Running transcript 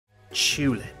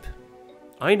Chulip.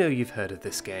 I know you've heard of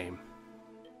this game.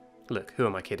 Look, who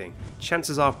am I kidding?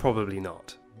 Chances are probably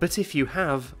not. But if you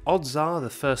have, odds are the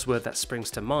first word that springs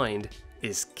to mind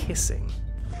is kissing.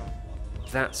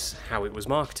 That's how it was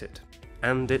marketed,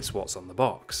 and it's what's on the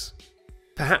box.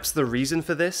 Perhaps the reason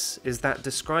for this is that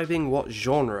describing what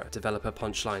genre developer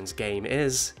Punchline's game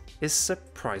is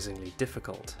surprisingly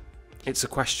difficult. It's a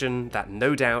question that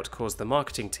no doubt caused the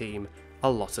marketing team a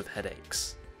lot of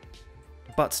headaches.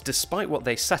 But despite what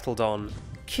they settled on,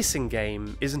 kissing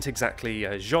game isn't exactly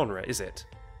a genre, is it?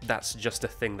 That's just a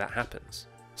thing that happens.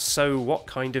 So what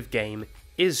kind of game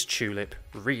is Chulip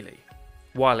really?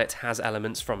 While it has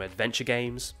elements from adventure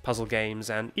games, puzzle games,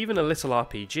 and even a little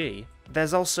RPG,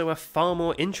 there's also a far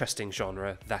more interesting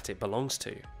genre that it belongs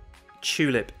to.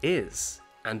 Chulip is,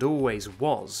 and always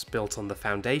was, built on the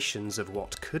foundations of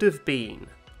what could have been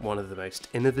one of the most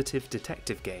innovative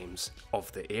detective games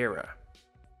of the era.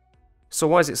 So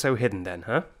why is it so hidden then,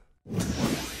 huh?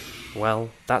 Well,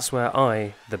 that's where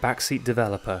I, the backseat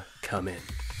developer, come in.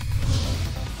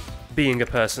 Being a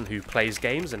person who plays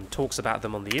games and talks about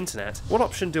them on the internet, what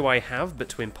option do I have but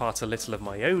to impart a little of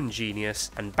my own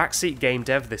genius and backseat game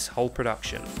dev this whole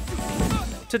production?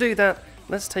 To do that,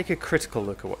 let's take a critical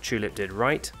look at what Chulip did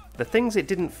right, the things it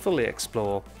didn't fully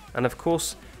explore, and of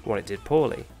course, what it did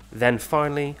poorly. Then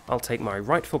finally, I'll take my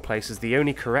rightful place as the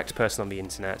only correct person on the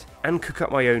internet and cook up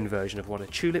my own version of what a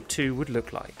Chulip 2 would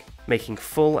look like, making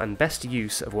full and best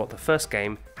use of what the first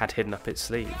game had hidden up its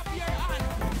sleeve.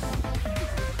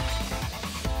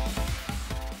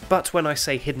 But when I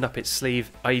say hidden up its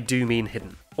sleeve, I do mean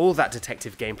hidden. All that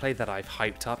detective gameplay that I've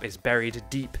hyped up is buried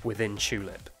deep within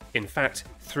Chulip. In fact,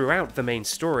 throughout the main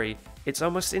story, it's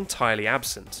almost entirely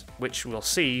absent, which we'll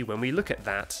see when we look at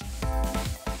that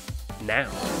now.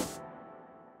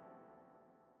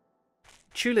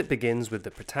 Chulip begins with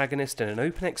the protagonist in an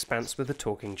open expanse with a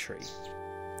talking tree.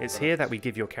 It's here that we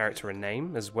give your character a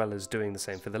name, as well as doing the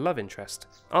same for the love interest.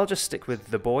 I'll just stick with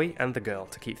the boy and the girl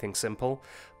to keep things simple,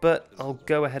 but I'll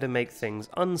go ahead and make things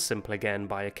unsimple again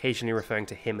by occasionally referring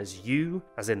to him as you,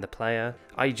 as in the player.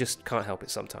 I just can't help it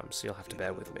sometimes, so you'll have to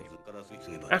bear with me.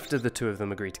 After the two of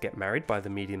them agree to get married by the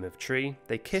medium of tree,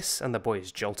 they kiss and the boy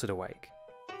is jolted awake.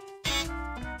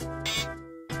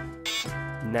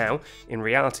 Now, in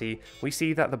reality, we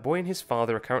see that the boy and his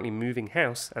father are currently moving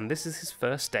house, and this is his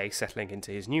first day settling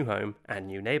into his new home and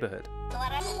new neighbourhood.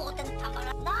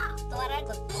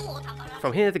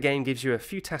 From here, the game gives you a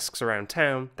few tasks around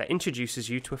town that introduces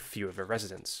you to a few of the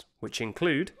residents, which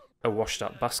include a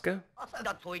washed-up busker,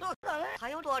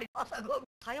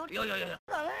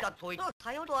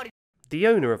 the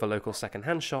owner of a local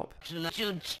second-hand shop,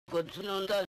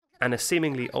 and a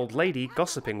seemingly old lady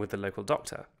gossiping with the local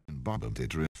doctor.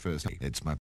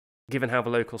 Given how the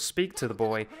locals speak to the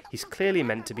boy, he's clearly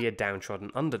meant to be a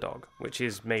downtrodden underdog, which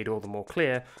is made all the more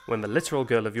clear when the literal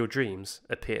girl of your dreams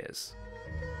appears.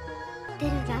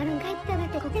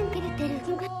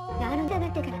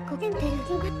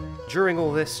 During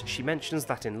all this, she mentions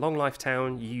that in Long Life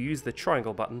Town you use the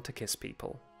triangle button to kiss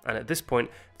people, and at this point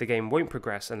the game won't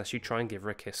progress unless you try and give her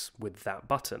a kiss with that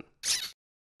button.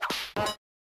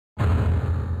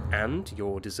 And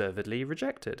you're deservedly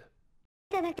rejected.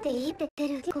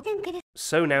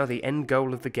 So now the end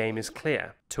goal of the game is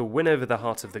clear, to win over the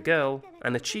heart of the girl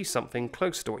and achieve something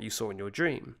close to what you saw in your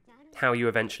dream. How you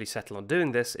eventually settle on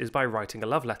doing this is by writing a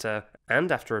love letter,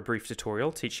 and after a brief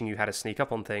tutorial teaching you how to sneak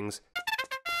up on things,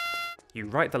 you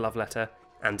write the love letter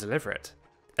and deliver it.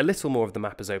 A little more of the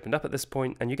map is opened up at this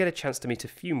point, and you get a chance to meet a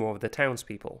few more of the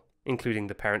townspeople, including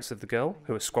the parents of the girl,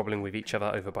 who are squabbling with each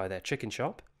other over by their chicken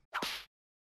shop,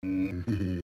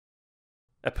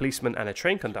 a policeman and a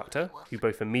train conductor, who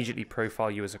both immediately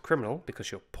profile you as a criminal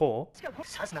because you're poor,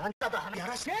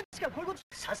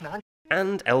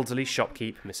 and elderly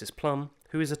shopkeep Mrs. Plum,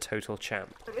 who is a total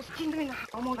champ.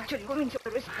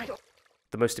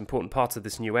 The most important part of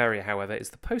this new area, however, is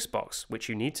the postbox, which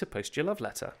you need to post your love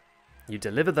letter. You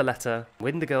deliver the letter,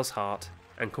 win the girl's heart,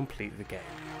 and complete the game.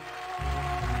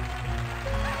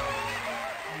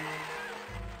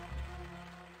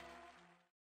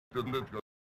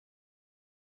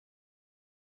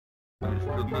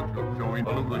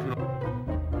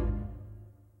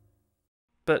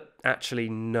 But actually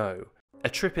no. A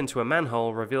trip into a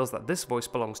manhole reveals that this voice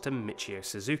belongs to Michio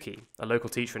Suzuki, a local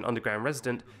teacher and underground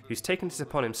resident who's taken it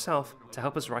upon himself to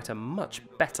help us write a much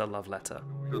better love letter.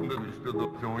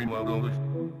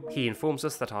 He informs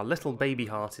us that our little baby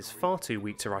heart is far too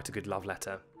weak to write a good love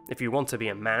letter. If you want to be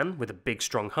a man with a big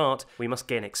strong heart, we must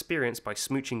gain experience by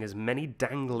smooching as many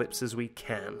dang lips as we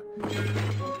can.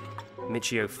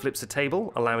 Michio flips a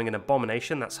table, allowing an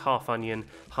abomination that's half onion,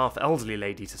 half elderly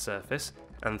lady to surface,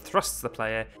 and thrusts the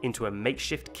player into a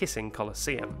makeshift kissing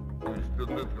coliseum.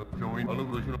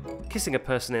 Kissing a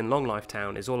person in Long Life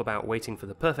Town is all about waiting for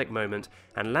the perfect moment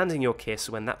and landing your kiss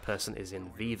when that person is in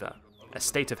Viva, a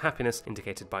state of happiness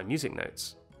indicated by music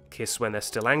notes. Kiss when they're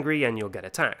still angry and you'll get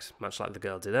attacked, much like the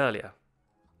girl did earlier.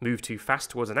 Move too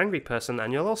fast towards an angry person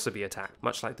and you'll also be attacked,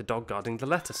 much like the dog guarding the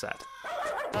letter set.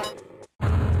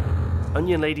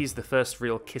 Onion Lady is the first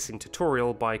real kissing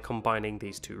tutorial by combining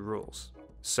these two rules.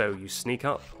 So you sneak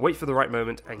up, wait for the right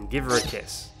moment, and give her a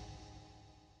kiss.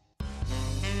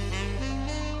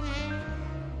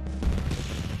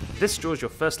 This draws your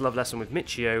first love lesson with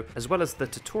Michio, as well as the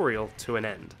tutorial, to an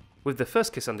end. With the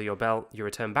first kiss under your belt, you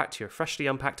return back to your freshly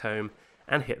unpacked home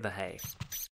and hit the hay.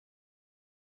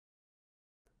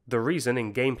 The reason,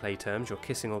 in gameplay terms, you're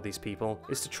kissing all these people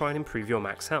is to try and improve your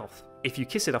max health. If you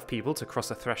kiss enough people to cross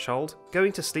a threshold,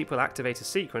 going to sleep will activate a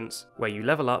sequence where you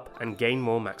level up and gain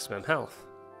more maximum health.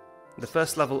 The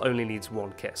first level only needs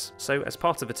one kiss, so as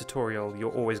part of a tutorial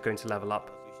you're always going to level up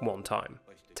one time,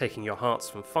 taking your hearts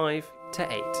from 5 to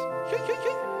 8.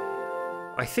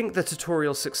 I think the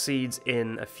tutorial succeeds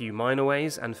in a few minor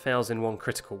ways and fails in one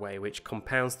critical way, which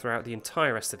compounds throughout the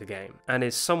entire rest of the game, and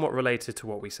is somewhat related to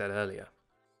what we said earlier.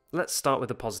 Let's start with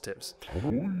the positives.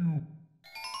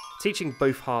 Teaching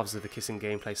both halves of the kissing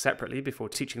gameplay separately before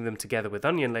teaching them together with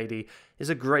Onion Lady is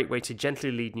a great way to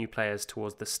gently lead new players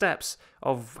towards the steps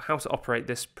of how to operate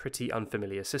this pretty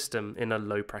unfamiliar system in a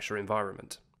low pressure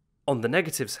environment. On the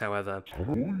negatives, however,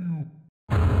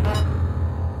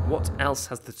 what else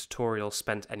has the tutorial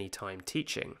spent any time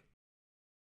teaching?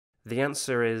 The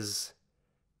answer is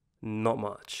not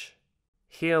much.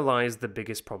 Here lies the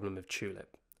biggest problem of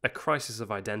Chulip, a crisis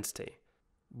of identity.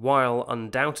 While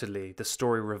undoubtedly the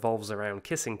story revolves around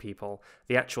kissing people,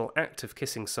 the actual act of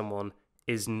kissing someone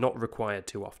is not required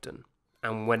too often.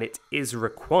 And when it is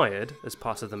required as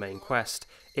part of the main quest,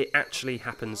 it actually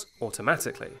happens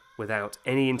automatically, without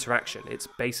any interaction. It's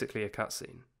basically a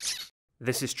cutscene.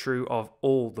 This is true of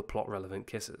all the plot-relevant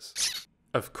kisses.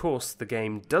 Of course, the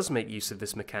game does make use of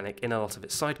this mechanic in a lot of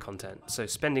its side content, so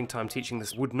spending time teaching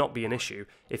this would not be an issue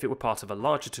if it were part of a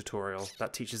larger tutorial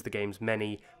that teaches the game's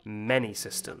many, many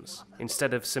systems,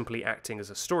 instead of simply acting as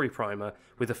a story primer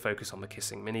with a focus on the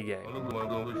kissing minigame.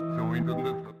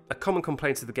 A common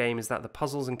complaint of the game is that the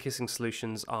puzzles and kissing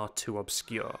solutions are too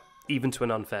obscure, even to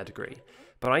an unfair degree,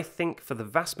 but I think for the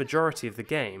vast majority of the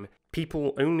game,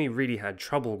 people only really had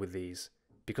trouble with these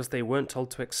because they weren't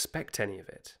told to expect any of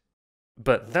it.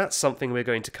 But that's something we're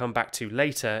going to come back to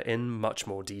later in much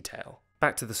more detail.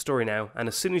 Back to the story now, and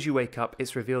as soon as you wake up,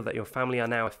 it's revealed that your family are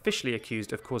now officially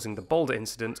accused of causing the boulder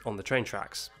incident on the train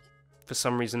tracks. For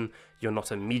some reason, you're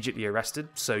not immediately arrested,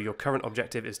 so your current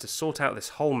objective is to sort out this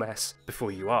whole mess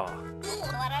before you are.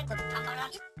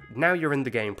 Now you're in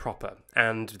the game proper,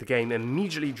 and the game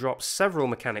immediately drops several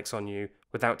mechanics on you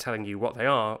without telling you what they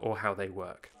are or how they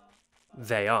work.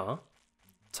 They are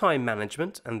time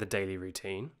management and the daily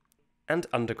routine, and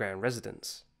underground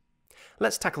residence.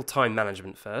 Let's tackle time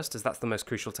management first, as that's the most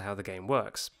crucial to how the game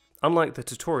works. Unlike the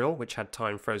tutorial, which had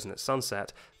time frozen at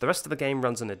sunset, the rest of the game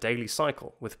runs in a daily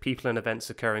cycle, with people and events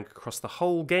occurring across the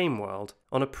whole game world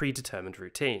on a predetermined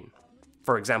routine.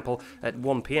 For example, at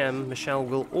 1 PM, Michelle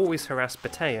will always harass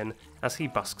Batayan as he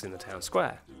busks in the town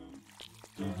square.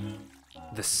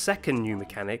 The second new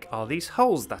mechanic are these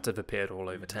holes that have appeared all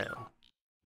over town.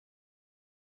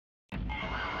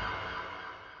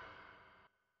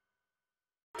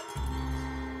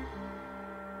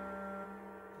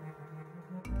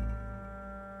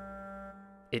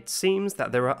 It seems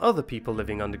that there are other people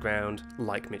living underground,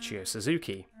 like Michio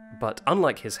Suzuki, but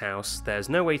unlike his house, there's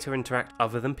no way to interact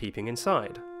other than peeping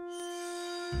inside.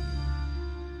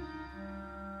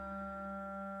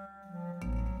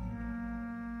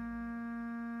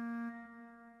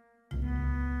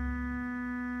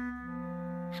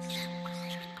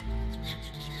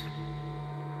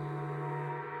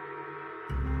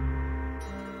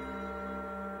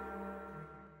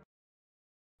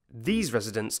 These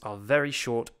residents are very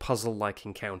short, puzzle-like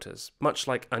encounters, much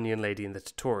like Onion Lady in the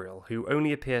tutorial, who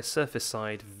only appear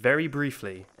surface-side very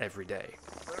briefly every day.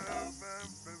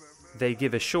 They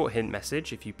give a short hint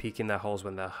message if you peek in their holes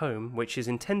when they're home, which is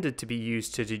intended to be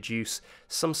used to deduce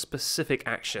some specific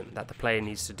action that the player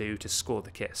needs to do to score the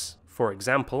kiss. For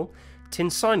example, Tin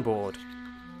Signboard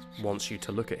wants you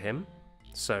to look at him,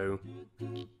 so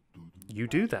you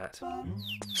do that.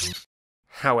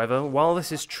 However, while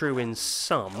this is true in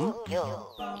some,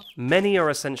 many are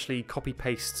essentially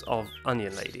copy-pastes of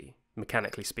Onion Lady,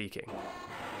 mechanically speaking,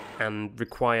 and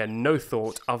require no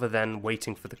thought other than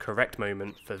waiting for the correct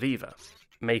moment for Viva,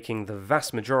 making the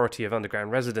vast majority of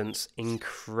underground residents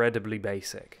incredibly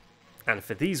basic. And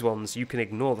for these ones, you can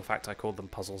ignore the fact I called them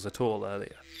puzzles at all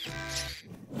earlier.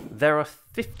 There are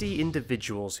 50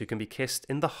 individuals who can be kissed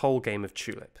in the whole game of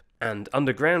Chulip, and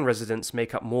underground residents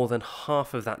make up more than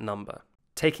half of that number.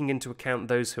 Taking into account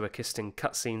those who are kissed in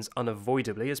cutscenes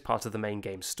unavoidably as part of the main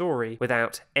game story,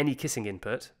 without any kissing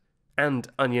input, and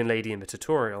Onion Lady in the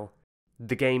tutorial,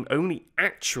 the game only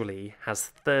actually has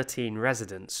 13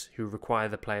 residents who require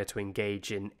the player to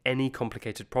engage in any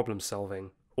complicated problem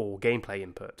solving or gameplay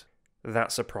input.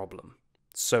 That's a problem.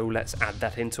 So let's add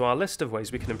that into our list of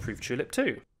ways we can improve Chulip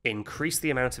 2. Increase the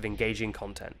amount of engaging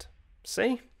content.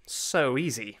 See? So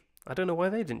easy. I don't know why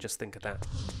they didn't just think of that.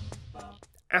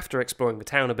 After exploring the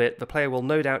town a bit, the player will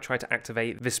no doubt try to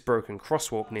activate this broken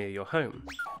crosswalk near your home.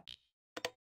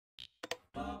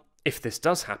 If this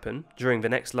does happen, during the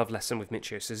next love lesson with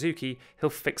Michio Suzuki,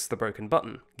 he'll fix the broken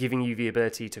button, giving you the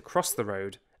ability to cross the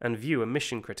road and view a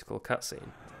mission-critical cutscene.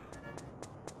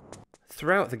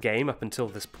 Throughout the game up until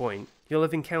this point, you'll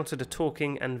have encountered a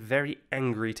talking and very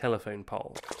angry telephone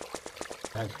pole.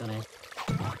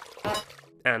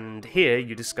 And here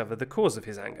you discover the cause of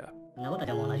his anger.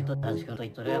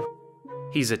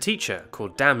 He's a teacher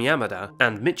called Dan Yamada,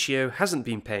 and Michio hasn't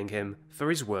been paying him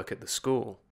for his work at the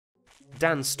school.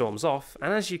 Dan storms off,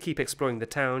 and as you keep exploring the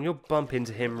town, you'll bump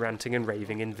into him ranting and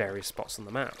raving in various spots on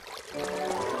the map,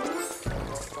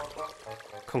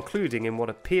 concluding in what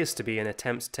appears to be an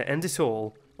attempt to end it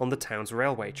all on the town's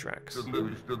railway tracks.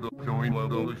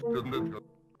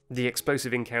 The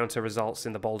explosive encounter results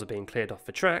in the boulder being cleared off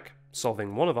the track,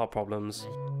 solving one of our problems,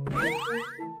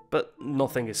 but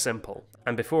nothing is simple,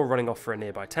 and before running off for a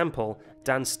nearby temple,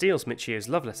 Dan steals Michio's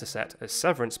love letter set as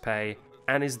severance pay,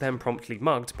 and is then promptly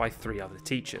mugged by 3 other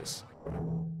teachers.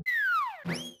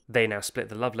 They now split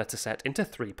the love letter set into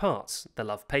 3 parts: the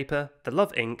love paper, the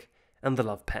love ink, and the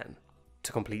love pen.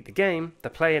 To complete the game,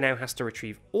 the player now has to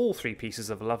retrieve all 3 pieces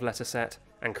of the love letter set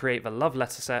and create the love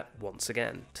letter set once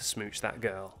again to smooch that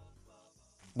girl.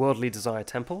 Worldly Desire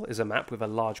Temple is a map with a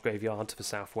large graveyard to the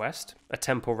southwest, a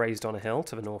temple raised on a hill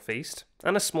to the northeast,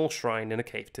 and a small shrine in a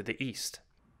cave to the east.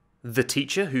 The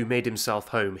teacher who made himself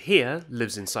home here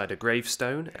lives inside a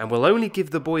gravestone and will only give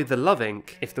the boy the love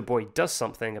ink if the boy does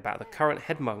something about the current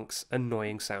head monk's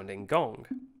annoying sounding gong.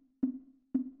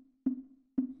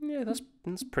 Yeah,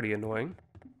 that's pretty annoying.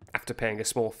 After paying a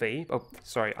small fee,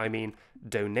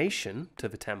 donation to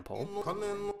the temple,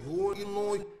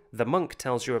 the monk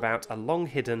tells you about a long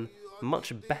hidden,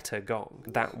 much better gong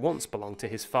that once belonged to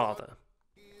his father.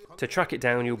 To track it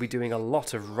down, you'll be doing a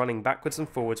lot of running backwards and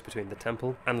forwards between the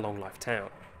temple and Long Life Town.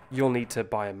 You'll need to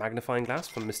buy a magnifying glass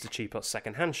from Mr. Cheapot's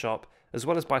second-hand shop, as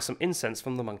well as buy some incense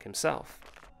from the monk himself.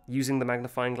 Using the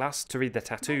magnifying glass to read the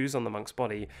tattoos on the monk's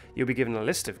body, you'll be given a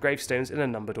list of gravestones in a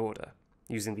numbered order.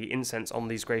 Using the incense on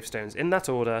these gravestones in that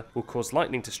order will cause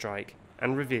lightning to strike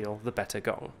and reveal the better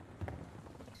gong.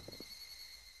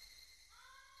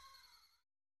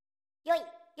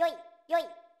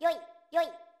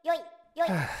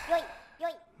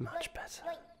 Much better.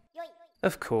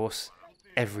 Of course,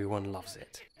 everyone loves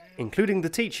it, including the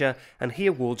teacher, and he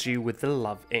awards you with the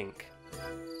love ink.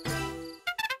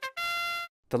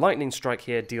 The lightning strike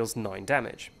here deals 9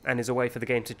 damage, and is a way for the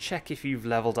game to check if you've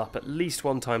leveled up at least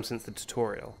 1 time since the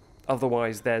tutorial.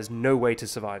 Otherwise, there's no way to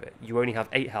survive it. You only have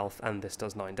 8 health, and this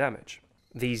does 9 damage.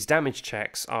 These damage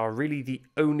checks are really the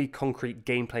only concrete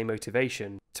gameplay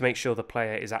motivation to make sure the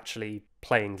player is actually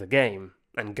playing the game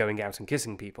and going out and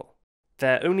kissing people.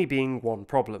 There only being one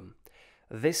problem.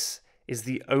 This is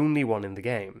the only one in the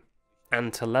game,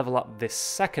 and to level up this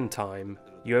second time,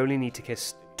 you only need to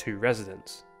kiss 2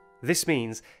 residents. This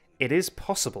means it is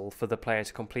possible for the player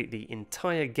to complete the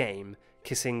entire game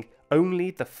kissing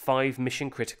only the 5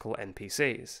 mission-critical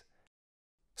NPCs.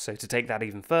 So to take that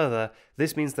even further,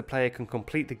 this means the player can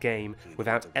complete the game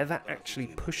without ever actually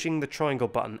pushing the triangle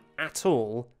button at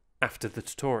all after the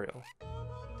tutorial,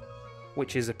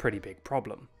 which is a pretty big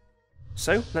problem.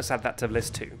 So let's add that to the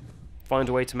list too. Find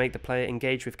a way to make the player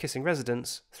engage with kissing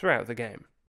residents throughout the game.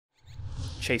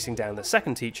 Chasing down the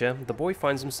second teacher, the boy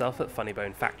finds himself at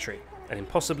Funnybone Factory, an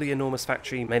impossibly enormous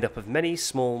factory made up of many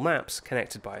small maps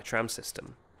connected by a tram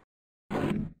system.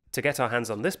 To get our hands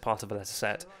on this part of the letter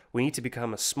set, we need to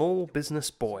become a small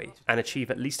business boy and achieve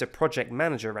at least a project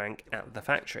manager rank at the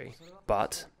factory.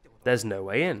 But there's no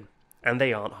way in, and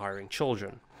they aren't hiring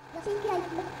children.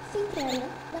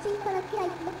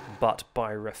 But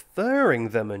by referring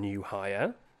them a new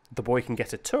hire, the boy can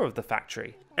get a tour of the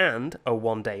factory and a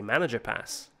 1-day manager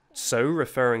pass. So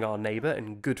referring our neighbour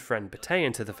and good friend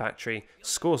Batayan to the factory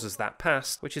scores us that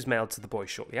pass, which is mailed to the boy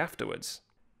shortly afterwards.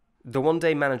 The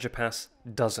 1-day manager pass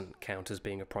doesn't count as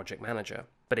being a project manager,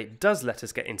 but it does let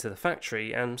us get into the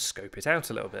factory and scope it out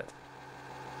a little bit.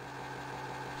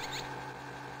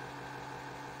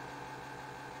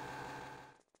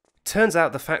 Turns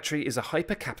out the factory is a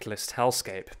hyper-capitalist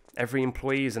hellscape. Every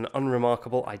employee is an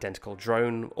unremarkable identical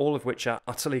drone, all of which are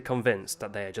utterly convinced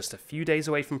that they are just a few days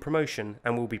away from promotion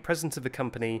and will be president of the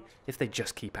company if they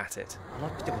just keep at it.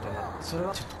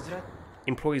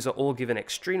 Employees are all given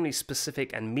extremely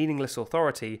specific and meaningless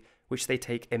authority, which they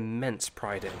take immense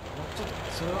pride in.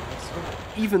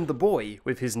 Even the boy,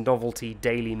 with his novelty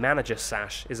daily manager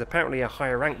sash, is apparently a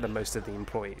higher rank than most of the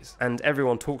employees, and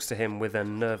everyone talks to him with a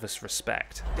nervous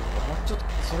respect.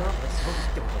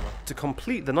 To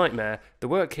complete the nightmare, the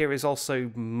work here is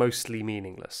also mostly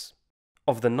meaningless.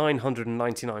 Of the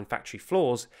 999 factory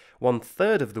floors,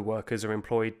 1/3 of the workers are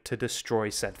employed to destroy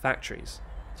said factories.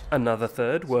 Another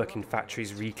third work in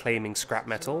factories reclaiming scrap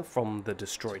metal from the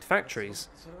destroyed factories.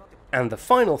 And the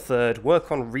final third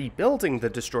work on rebuilding the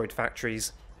destroyed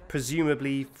factories,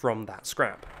 presumably from that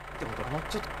scrap.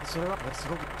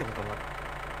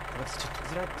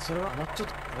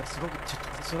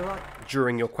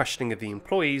 During your questioning of the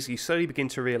employees, you slowly begin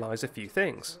to realise a few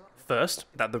things. First,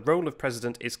 that the role of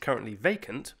president is currently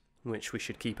vacant, which we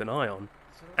should keep an eye on,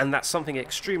 and that something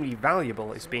extremely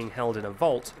valuable is being held in a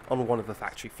vault on one of the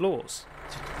factory floors.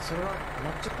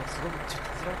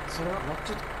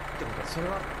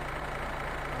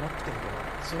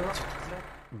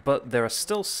 But there are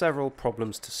still several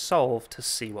problems to solve to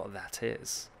see what that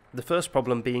is. The first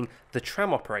problem being the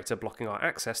tram operator blocking our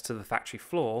access to the factory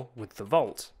floor with the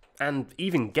vault. And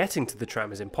even getting to the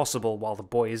tram is impossible while the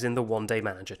boy is in the one-day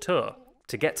manager tour.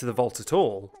 To get to the vault at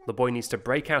all, the boy needs to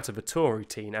break out of a tour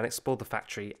routine and explore the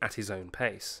factory at his own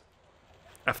pace.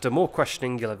 After more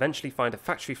questioning, you'll eventually find a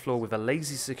factory floor with a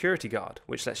lazy security guard,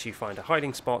 which lets you find a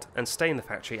hiding spot and stay in the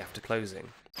factory after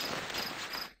closing.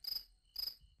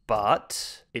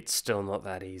 But it's still not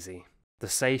that easy. The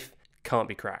safe can't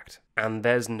be cracked, and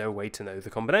there's no way to know the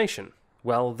combination.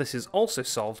 Well, this is also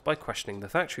solved by questioning the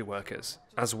factory workers,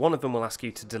 as one of them will ask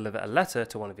you to deliver a letter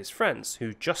to one of his friends,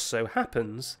 who just so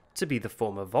happens to be the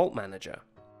former vault manager.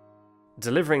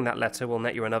 Delivering that letter will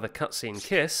net you another cutscene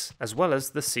kiss, as well as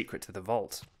the secret to the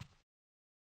vault.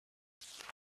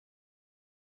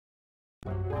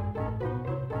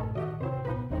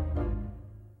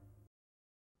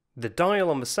 The dial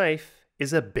on the safe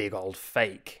is a big old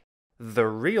fake. The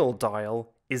real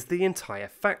dial is the entire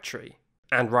factory,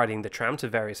 and riding the tram to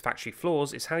various factory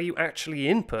floors is how you actually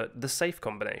input the safe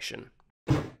combination.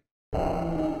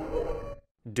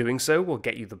 Doing so will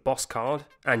get you the boss card,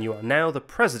 and you are now the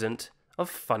president of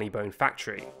Funny Bone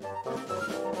Factory.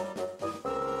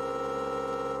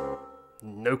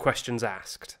 No questions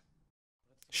asked.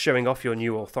 Showing off your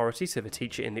new authority to the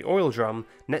teacher in the oil drum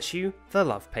nets you the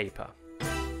love paper.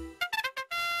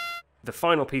 The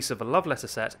final piece of the love letter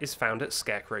set is found at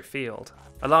Scarecrow Field,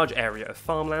 a large area of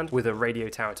farmland with a radio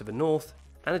tower to the north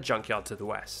and a junkyard to the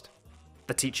west.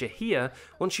 The teacher here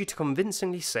wants you to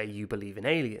convincingly say you believe in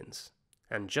aliens,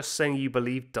 and just saying you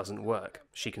believe doesn't work.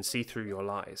 She can see through your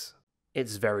lies.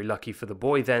 It's very lucky for the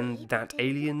boy then that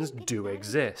aliens do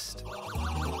exist.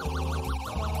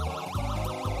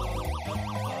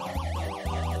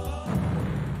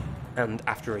 And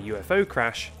after a UFO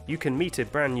crash, you can meet a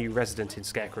brand new resident in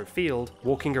Scarecrow Field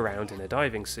walking around in a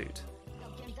diving suit.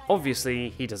 Obviously,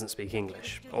 he doesn't speak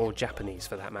English, or Japanese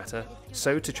for that matter,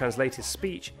 so to translate his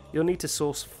speech, you'll need to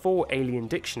source 4 alien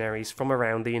dictionaries from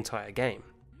around the entire game.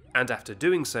 And after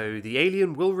doing so, the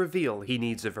alien will reveal he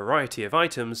needs a variety of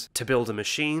items to build a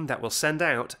machine that will send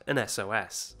out an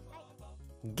SOS.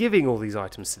 Giving all these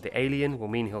items to the alien will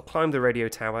mean he'll climb the radio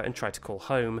tower and try to call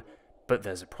home, but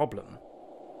there's a problem.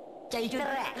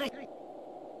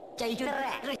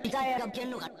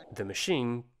 The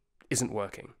machine isn't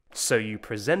working, so you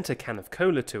present a can of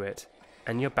cola to it,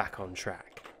 and you're back on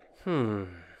track.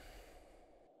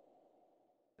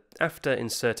 After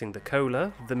inserting the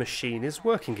cola, the machine is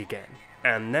working again,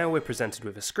 and now we're presented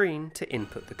with a screen to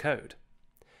input the code.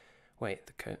 Wait,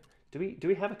 the code? Do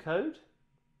we have a code?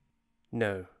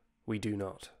 No, we do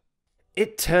not.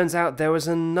 It turns out there was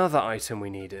another item we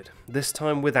needed, this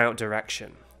time without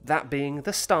direction. That being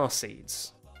the star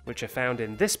seeds, which are found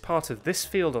in this part of this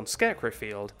field on Scarecrow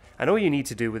Field, and all you need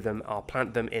to do with them are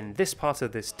plant them in this part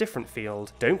of this different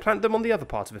field. Don't plant them on the other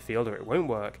part of the field or it won't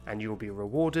work, and you will be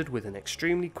rewarded with an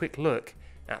extremely quick look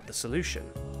at the solution.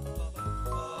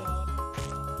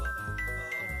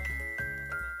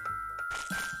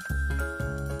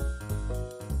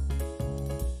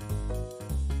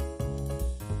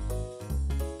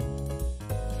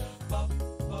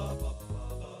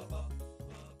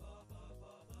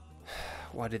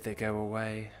 Why did they go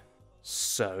away?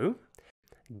 So,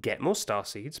 get more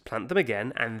starseeds, plant them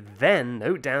again, and then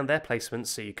note down their placement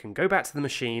so you can go back to the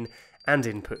machine and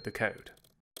input the code.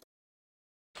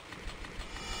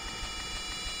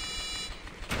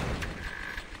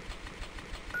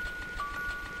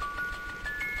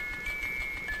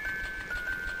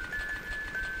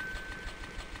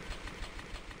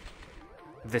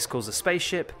 This calls a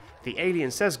spaceship, the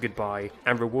alien says goodbye,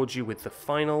 and rewards you with the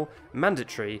final,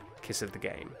 mandatory kiss of the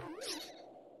game.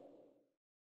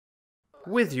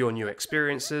 With your new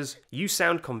experiences, you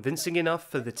sound convincing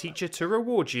enough for the teacher to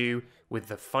reward you with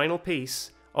the final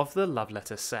piece of the love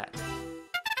letter set.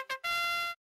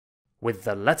 With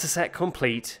the letter set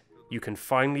complete, you can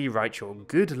finally write your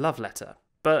good love letter.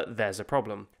 But there's a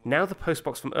problem. Now the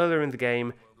postbox from earlier in the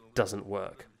game doesn't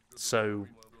work. So,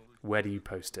 where do you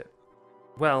post it?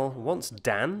 Well, once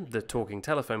Dan, the talking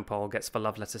telephone pole, gets the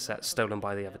love letter set stolen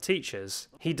by the other teachers,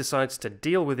 he decides to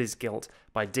deal with his guilt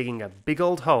by digging a big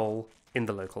old hole in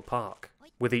the local park.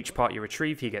 With each part you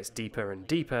retrieve, he gets deeper and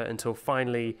deeper until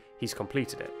finally he's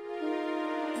completed it.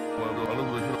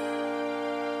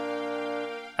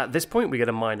 At this point we get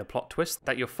a minor plot twist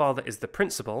that your father is the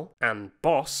principal and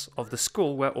boss of the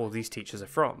school where all these teachers are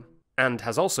from, and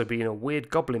has also been a weird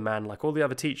goblin man like all the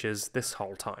other teachers this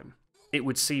whole time. It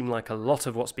would seem like a lot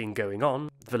of what's been going on,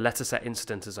 the letter set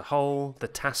incident as a whole, the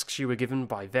tasks you were given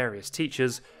by various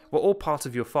teachers, were all part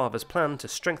of your father's plan to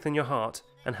strengthen your heart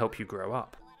and help you grow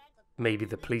up. Maybe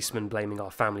the policeman blaming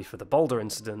our family for the boulder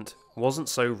incident wasn't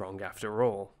so wrong after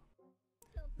all.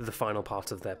 The final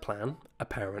part of their plan,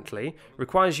 apparently,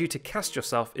 requires you to cast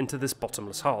yourself into this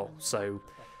bottomless hole, so,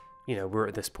 we're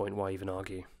at this point, why even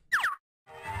argue?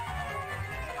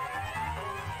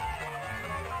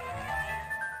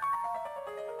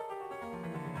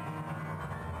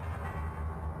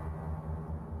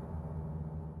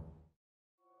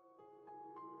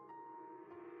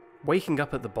 Waking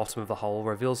up at the bottom of the hole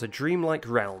reveals a dreamlike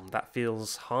realm that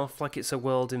feels half like it's a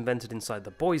world invented inside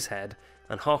the boy's head,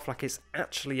 and half like it's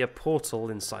actually a portal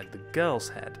inside the girl's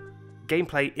head.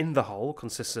 Gameplay in the hole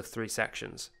consists of 3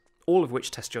 sections, all of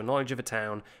which test your knowledge of a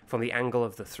town from the angle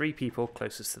of the 3 people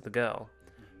closest to the girl.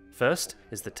 First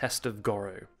is the test of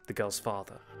Goro, the girl's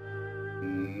father.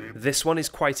 This one is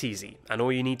quite easy, and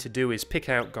all you need to do is pick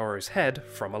out Goro's head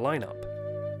from a lineup.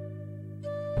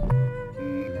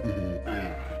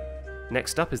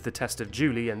 Next up is the test of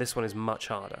Julie, and this one is much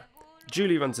harder.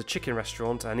 Julie runs a chicken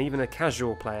restaurant, and even a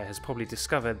casual player has probably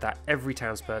discovered that every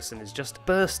townsperson is just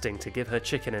bursting to give her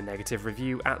chicken a negative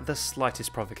review at the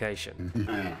slightest provocation.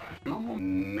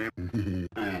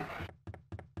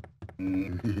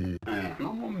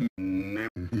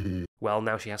 Well,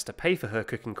 now she has to pay for her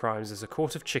cooking crimes as a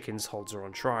court of chickens holds her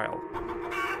on trial.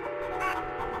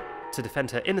 To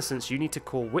defend her innocence, you need to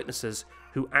call witnesses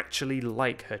who actually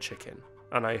like her chicken.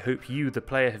 And I hope you, the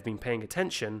player, have been paying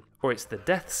attention, or it's the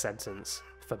death sentence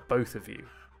for both of you.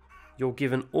 You're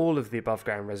given all of the above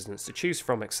ground residents to choose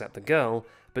from except the girl,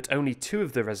 but only 2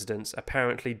 of the residents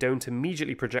apparently don't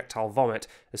immediately projectile vomit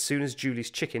as soon as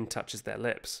Julie's chicken touches their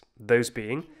lips. Those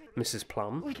being Mrs.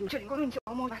 Plum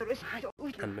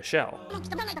and Michelle,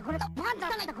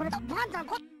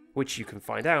 which you can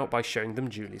find out by showing them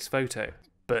Julie's photo.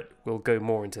 But we'll go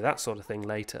more into that sort of thing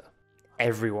later.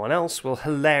 Everyone else will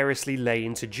hilariously lay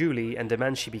into Julie and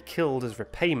demand she be killed as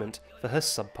repayment for her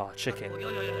subpar chicken.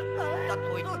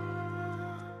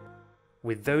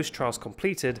 With those trials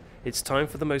completed, it's time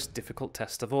for the most difficult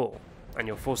test of all, and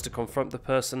you're forced to confront the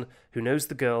person who knows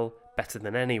the girl better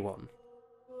than anyone.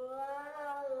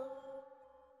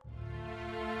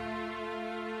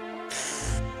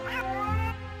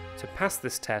 To pass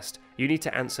this test, you need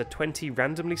to answer 20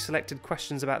 randomly selected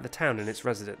questions about the town and its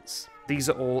residents. These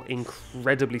are all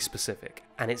incredibly specific,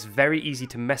 and it's very easy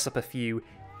to mess up a few,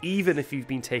 even if you've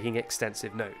been taking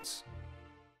extensive notes.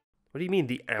 What do you mean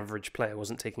the average player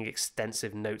wasn't taking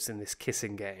extensive notes in this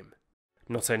kissing game?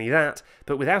 Not only that,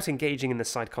 but without engaging in the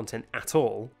side content at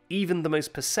all, even the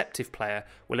most perceptive player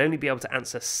will only be able to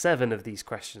answer 7 of these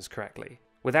questions correctly,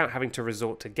 without having to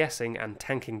resort to guessing and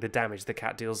tanking the damage the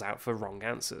cat deals out for wrong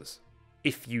answers.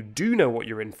 If you do know what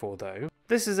you're in for though,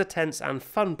 this is a tense and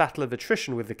fun battle of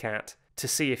attrition with the cat to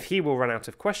see if he will run out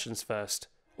of questions first,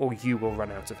 or you will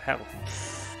run out of health.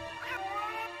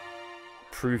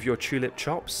 Prove your Chulip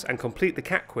chops and complete the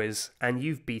cat quiz, and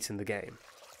you've beaten the game.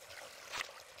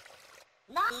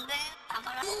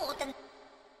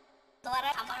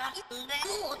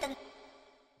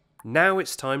 Now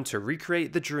it's time to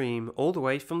recreate the dream all the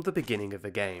way from the beginning of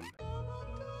the game.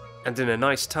 And in a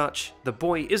nice touch, the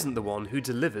boy isn't the one who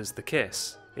delivers the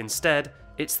kiss. Instead,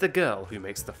 it's the girl who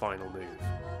makes the final move.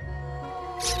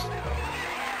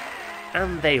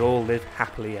 And they all live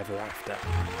happily ever after.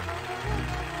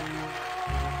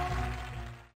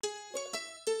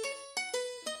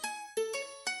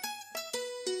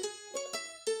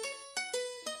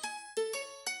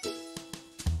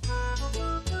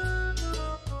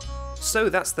 So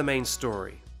that's the main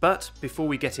story, but before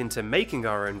we get into making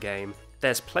our own game,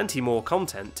 there's plenty more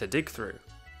content to dig through.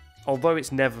 Although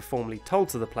it's never formally told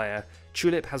to the player,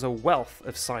 Chulip has a wealth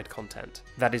of side content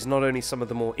that is not only some of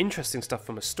the more interesting stuff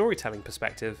from a storytelling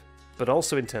perspective, but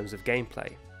also in terms of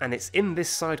gameplay. And it's in this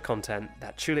side content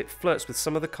that Chulip flirts with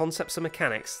some of the concepts and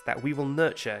mechanics that we will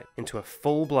nurture into a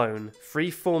full-blown,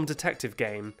 free-form detective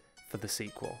game for the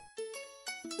sequel.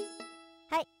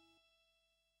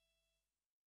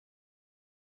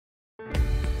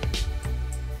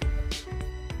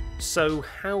 So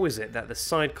how is it that the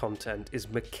side content is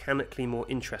mechanically more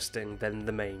interesting than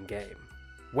the main game?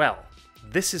 Well,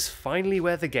 this is finally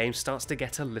where the game starts to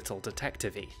get a little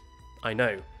detective-y. I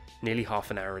know, nearly half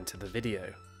an hour into the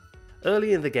video.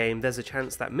 Early in the game, there's a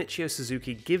chance that Michio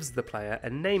Suzuki gives the player a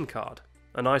name card,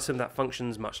 an item that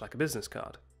functions much like a business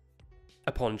card.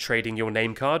 Upon trading your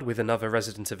name card with another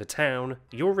resident of a town,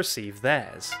 you'll receive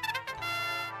theirs,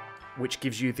 which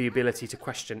gives you the ability to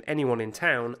question anyone in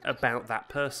town about that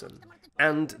person.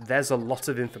 And there's a lot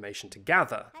of information to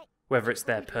gather, whether it's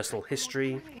their personal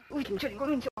history,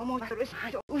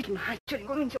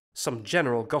 some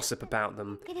general gossip about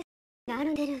them,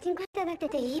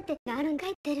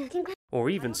 or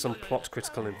even some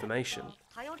plot-critical information.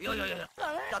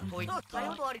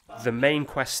 The main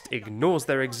quest ignores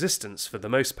their existence for the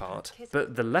most part,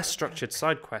 but the less structured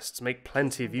side quests make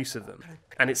plenty of use of them.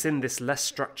 And it's in this less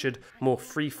structured, more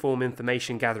free-form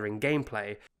information gathering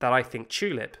gameplay that I think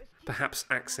Chulip, perhaps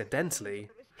accidentally,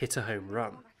 hit a home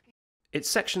run. It's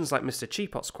sections like Mr.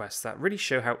 Cheapot's quests that really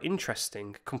show how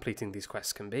interesting completing these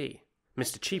quests can be.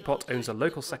 Mr. Cheapot owns a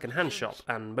local second-hand shop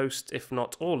and most, if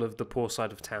not all, of the poor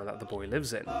side of town that the boy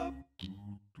lives in.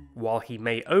 While he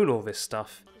may own all this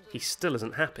stuff, he still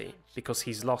isn't happy, because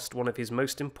he's lost one of his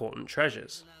most important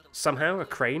treasures. Somehow a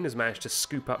crane has managed to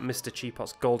scoop up Mr.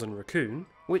 Cheapot's golden raccoon,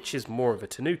 which is more of a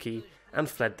tanuki, and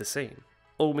fled the scene.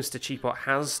 All Mr. Cheapot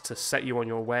has to set you on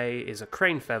your way is a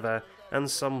crane feather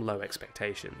and some low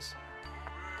expectations.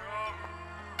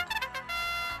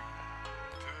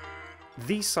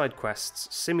 These side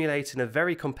quests simulate in a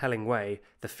very compelling way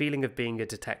the feeling of being a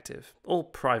detective, or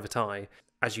private eye,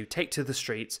 as you take to the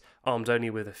streets armed only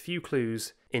with a few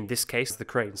clues, in this case the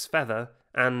crane's feather,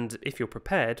 and, if you're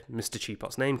prepared, Mr.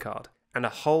 Cheapot's name card, and a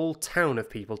whole town of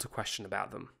people to question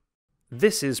about them.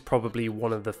 This is probably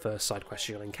one of the first side quests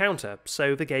you'll encounter,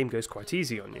 so the game goes quite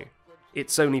easy on you.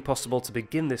 It's only possible to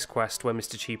begin this quest when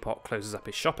Mr. Cheapot closes up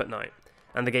his shop at night,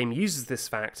 and the game uses this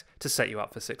fact to set you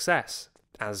up for success,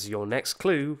 as your next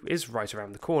clue is right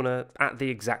around the corner at the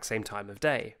exact same time of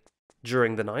day.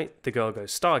 During the night, the girl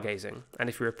goes stargazing, and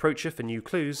if you approach her for new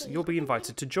clues, you'll be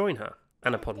invited to join her,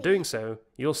 and upon doing so,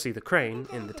 you'll see the crane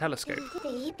in the telescope.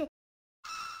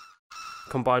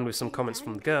 Combined with some comments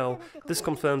from the girl, this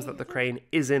confirms that the crane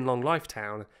is in Long Life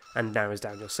Town and narrows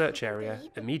down your search area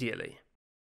immediately.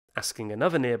 Asking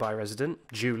another nearby resident,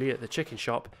 Julie at the chicken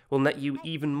shop, will net you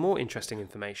even more interesting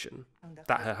information.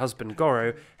 That her husband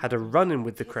Goro had a run-in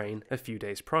with the crane a few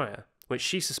days prior, which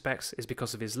she suspects is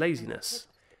because of his laziness.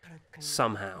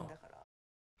 Somehow.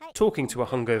 Talking to a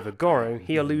hungover Goro,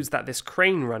 he alludes that this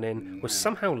crane run-in was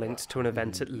somehow linked to an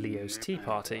event at Leo's tea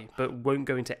party, but won't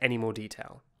go into any more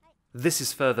detail. This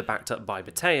is further backed up by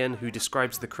Bataean, who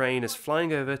describes the crane as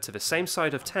flying over to the same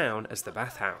side of town as the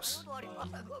bathhouse.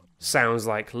 Sounds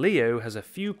like Leo has a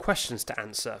few questions to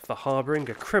answer for harbouring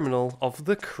a criminal of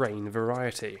the crane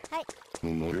variety.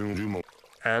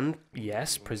 And,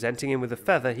 yes, presenting him with a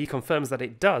feather, he confirms that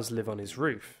it does live on his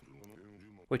roof.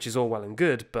 Which is all well and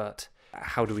good, but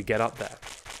how do we get up there?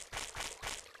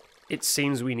 It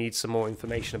seems we need some more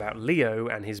information about Leo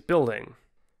and his building.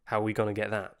 How are we going to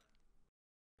get that?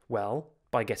 Well,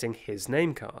 by getting his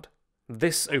name card.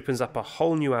 This opens up a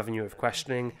whole new avenue of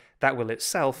questioning that will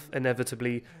itself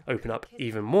inevitably open up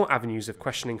even more avenues of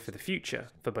questioning for the future,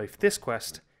 for both this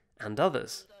quest and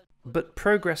others. But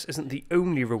progress isn't the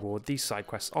only reward these side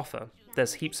quests offer.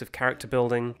 There's heaps of character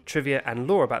building, trivia and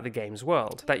lore about the game's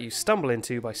world that you stumble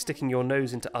into by sticking your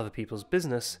nose into other people's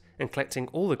business and collecting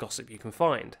all the gossip you can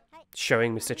find.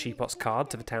 Showing Mr. Cheapot's card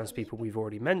to the townspeople we've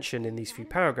already mentioned in these few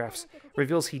paragraphs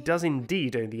reveals he does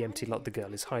indeed own the empty lot the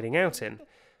girl is hiding out in,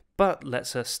 but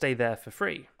lets her stay there for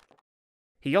free.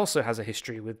 He also has a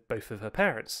history with both of her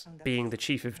parents, being the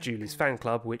chief of Julie's fan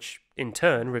club, which in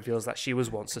turn reveals that she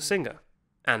was once a singer.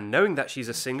 And knowing that she's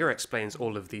a singer explains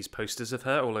all of these posters of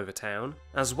her all over town,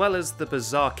 as well as the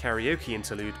bizarre karaoke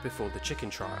interlude before the chicken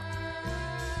trial.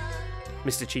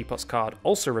 Mr. Cheapot's card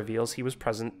also reveals he was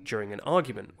present during an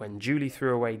argument when Julie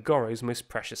threw away Goro's most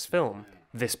precious film,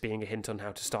 this being a hint on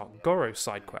how to start Goro's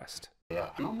side quest.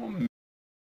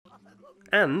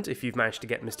 And if you've managed to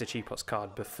get Mr. Cheapot's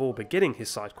card before beginning his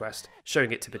side quest,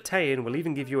 showing it to Batean will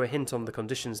even give you a hint on the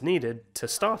conditions needed to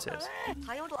start it.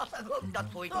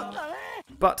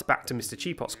 But back to Mr.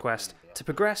 Cheapot's quest, to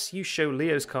progress you show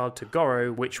Leo's card to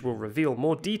Goro, which will reveal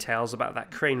more details about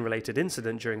that crane-related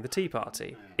incident during the tea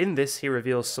party. In this he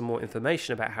reveals some more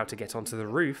information about how to get onto the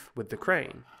roof with the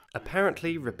crane.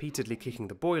 Apparently repeatedly kicking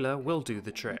the boiler will do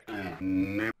the trick.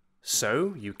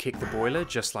 So, you kick the boiler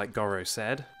just like Goro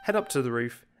said, head up to the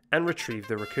roof and retrieve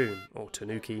the raccoon, or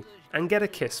tanuki, and get a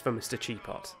kiss from Mr.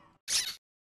 Cheapot.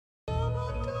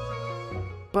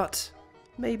 But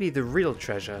maybe the real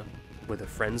treasure were the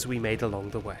friends we made along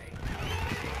the way.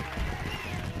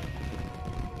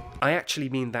 I actually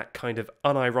mean that kind of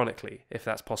unironically, if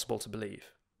that's possible to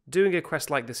believe. Doing a quest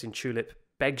like this in Chulip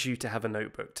begs you to have a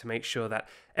notebook to make sure that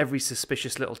every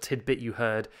suspicious little tidbit you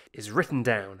heard is written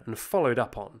down and followed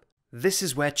up on. This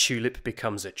is where Chulip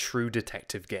becomes a true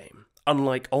detective game,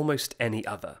 unlike almost any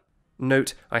other.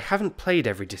 Note, I haven't played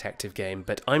every detective game,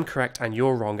 but I'm correct and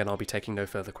you're wrong and I'll be taking no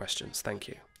further questions, thank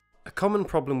you. A common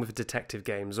problem with detective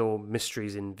games, or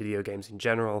mysteries in video games in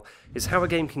general, is how a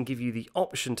game can give you the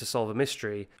option to solve a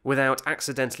mystery without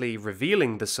accidentally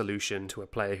revealing the solution to a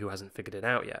player who hasn't figured it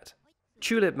out yet.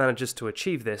 Chulip manages to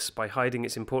achieve this by hiding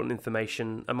its important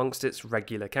information amongst its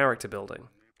regular character building,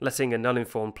 letting an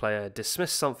uninformed player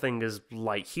dismiss something as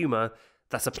light humour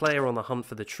that a player on the hunt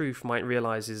for the truth might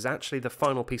realise is actually the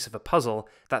final piece of a puzzle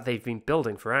that they've been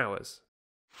building for hours.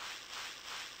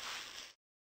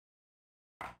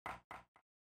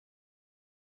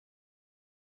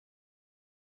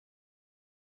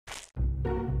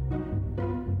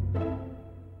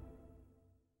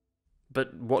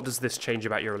 But what does this change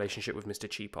about your relationship with Mr.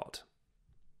 Cheapot?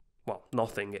 Well,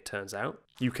 nothing, it turns out.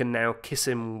 You can now kiss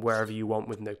him wherever you want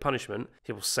with no punishment.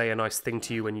 He will say a nice thing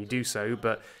to you when you do so,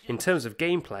 but in terms of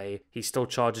gameplay, he still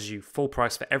charges you full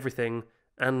price for everything,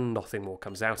 and nothing more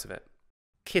comes out of it.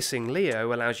 Kissing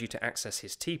Leo allows you to access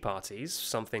his tea parties,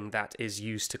 something that is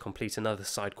used to complete another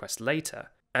side quest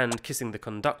later, and kissing the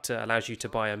conductor allows you to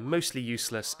buy a mostly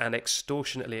useless and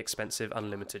extortionately expensive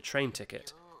unlimited train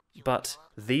ticket. But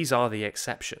these are the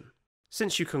exception.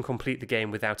 Since you can complete the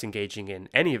game without engaging in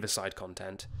any of the side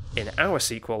content, in our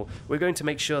sequel we're going to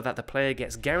make sure that the player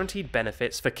gets guaranteed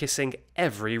benefits for kissing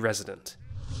every resident.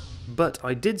 But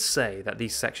I did say that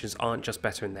these sections aren't just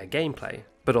better in their gameplay,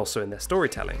 but also in their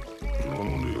storytelling.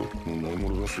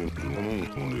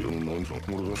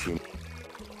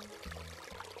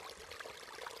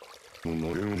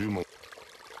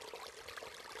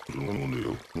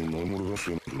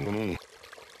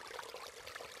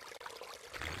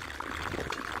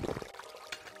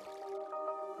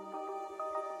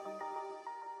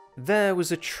 There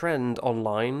was a trend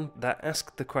online that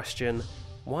asked the question,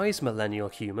 why is millennial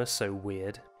humour so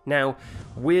weird? Now,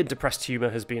 weird depressed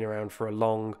humour has been around for a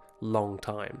long, long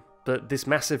time, but this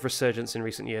massive resurgence in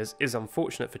recent years is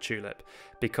unfortunate for Chulip,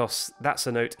 because that's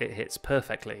a note it hits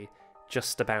perfectly,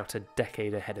 just about a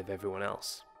decade ahead of everyone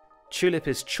else. Chulip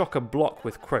is chock-a-block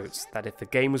with quotes that if the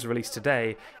game was released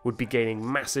today would be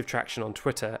gaining massive traction on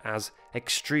Twitter as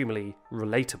extremely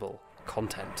relatable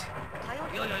content.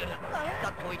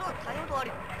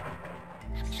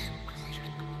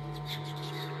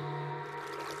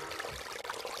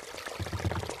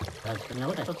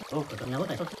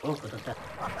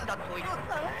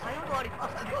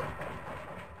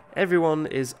 Everyone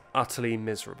is utterly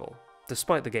miserable,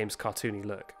 despite the game's cartoony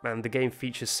look, and the game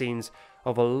features scenes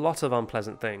of a lot of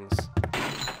unpleasant things.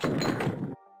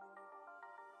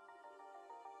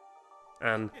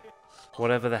 And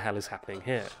whatever the hell is happening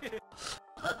here.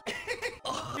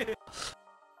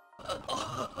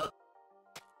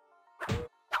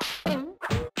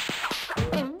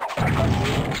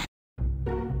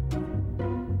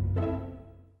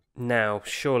 Now,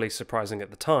 surely surprising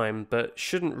at the time, but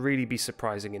shouldn't really be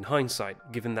surprising in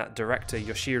hindsight, given that director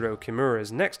Yoshiro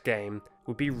Kimura's next game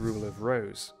would be Rule of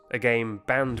Rose, a game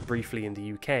banned briefly in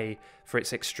the UK for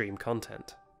its extreme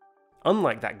content.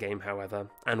 Unlike that game, however,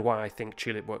 and why I think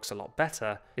Chulip works a lot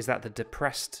better, is that the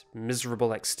depressed,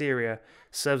 miserable exterior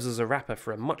serves as a wrapper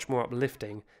for a much more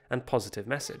uplifting and positive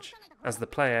message. As the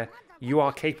player, you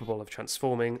are capable of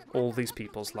transforming all these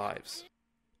people's lives.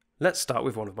 Let's start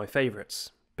with one of my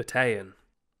favourites, Batean.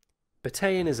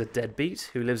 Batean is a deadbeat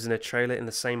who lives in a trailer in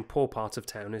the same poor part of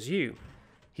town as you.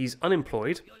 He's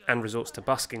unemployed and resorts to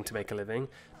busking to make a living,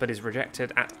 but is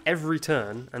rejected at every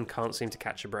turn and can't seem to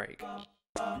catch a break.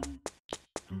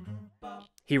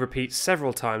 He repeats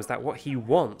several times that what he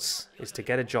wants is to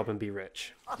get a job and be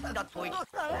rich.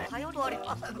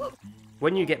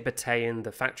 When you get Batean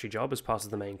the factory job as part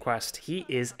of the main quest, he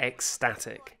is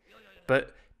ecstatic.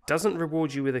 But doesn't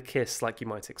reward you with a kiss like you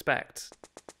might expect.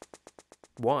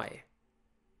 Why?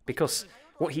 Because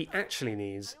what he actually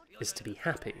needs is to be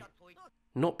happy,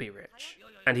 not be rich.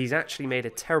 And he's actually made a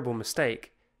terrible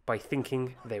mistake by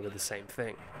thinking they were the same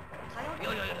thing.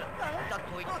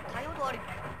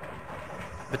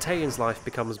 Bataeon's life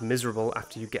becomes miserable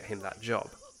after you get him that job.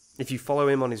 If you follow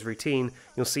him on his routine,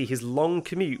 you'll see his long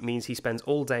commute means he spends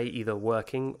all day either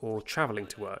working or travelling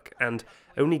to work, and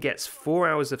only gets 4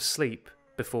 hours of sleep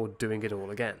before doing it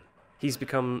all again. He's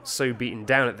become so beaten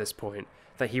down at this point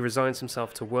that he resigns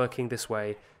himself to working this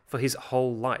way for his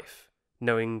whole life,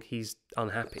 knowing he's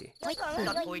unhappy.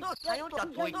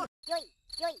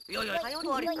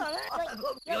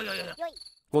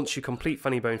 Once you complete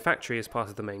Funnybone Factory as part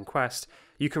of the main quest,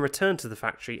 you can return to the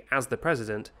factory as the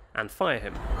president and fire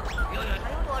him.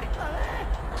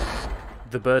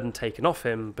 The burden taken off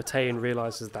him, Bataeon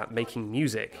realises that making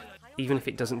music, even if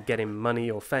it doesn't get him money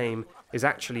or fame, is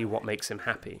actually what makes him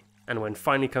happy. And when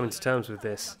finally coming to terms with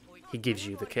this, he gives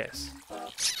you the kiss.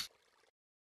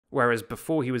 Whereas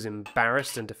before he was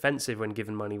embarrassed and defensive when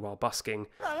given money while busking,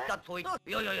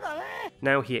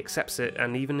 now he accepts it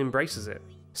and even embraces it,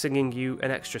 singing you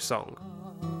an extra song.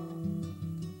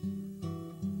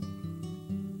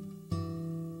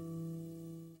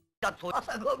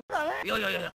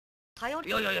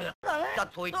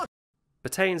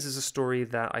 Bataeon's is a story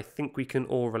that I think we can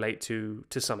all relate to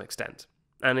some extent,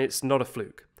 and it's not a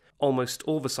fluke. Almost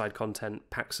all the side content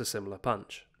packs a similar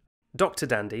punch. Dr.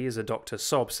 Dandy is a doctor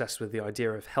so obsessed with the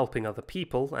idea of helping other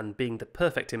people and being the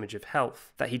perfect image of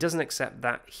health that he doesn't accept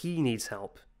that he needs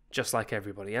help, just like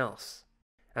everybody else.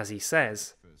 As he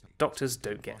says, doctors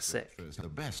don't get sick.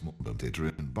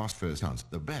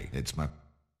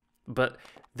 But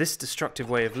this destructive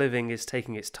way of living is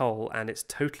taking its toll and it's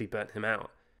totally burnt him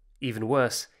out. Even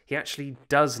worse, he actually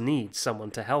does need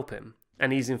someone to help him,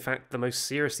 and he's in fact the most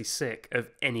seriously sick of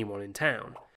anyone in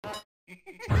town.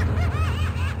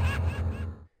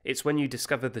 It's when you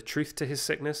discover the truth to his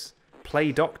sickness,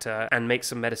 play doctor, and make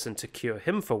some medicine to cure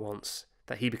him for once,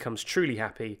 that he becomes truly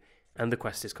happy and the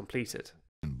quest is completed.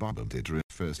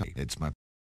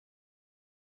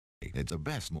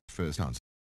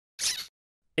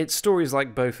 It's stories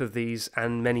like both of these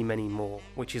and many, many more,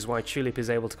 which is why Chulip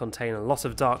is able to contain a lot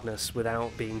of darkness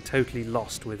without being totally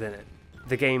lost within it.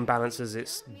 The game balances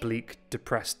its bleak,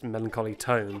 depressed, melancholy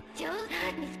tone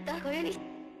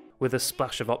with a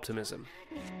splash of optimism.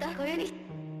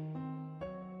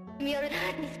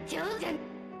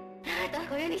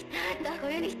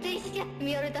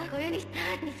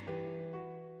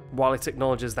 While it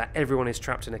acknowledges that everyone is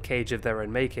trapped in a cage of their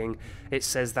own making, it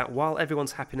says that while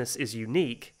everyone's happiness is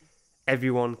unique,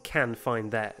 everyone can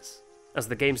find theirs. As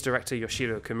the game's director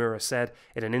Yoshiro Kimura said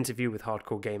in an interview with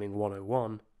Hardcore Gaming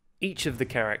 101, each of the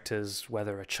characters,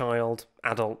 whether a child,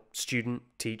 adult, student,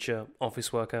 teacher,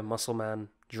 office worker, muscle man,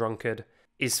 drunkard,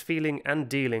 is feeling and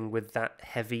dealing with that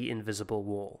heavy invisible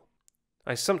wall.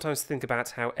 I sometimes think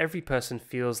about how every person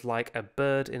feels like a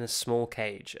bird in a small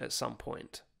cage at some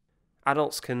point.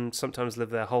 Adults can sometimes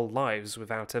live their whole lives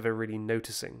without ever really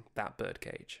noticing that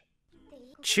birdcage.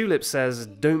 Chulip says,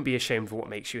 don't be ashamed of what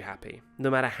makes you happy, no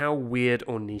matter how weird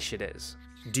or niche it is.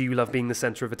 Do you love being the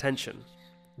centre of attention?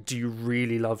 Do you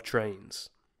really love trains?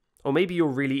 Or maybe you're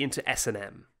really into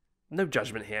S&M. No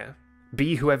judgment here.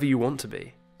 Be whoever you want to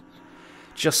be.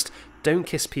 Just don't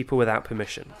kiss people without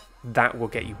permission. That will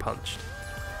get you punched.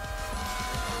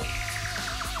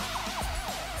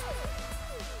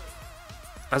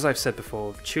 As I've said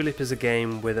before, Chulip is a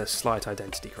game with a slight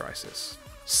identity crisis.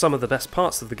 Some of the best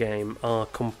parts of the game are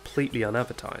completely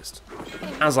unadvertised.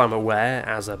 As I'm aware,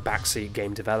 as a backseat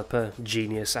game developer,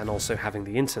 genius, and also having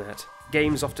the internet,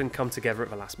 games often come together at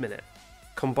the last minute.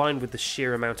 Combined with the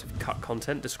sheer amount of cut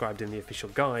content described in the official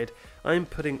guide, I'm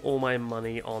putting all my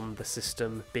money on the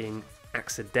system being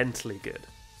accidentally good,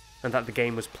 and that the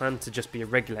game was planned to just be a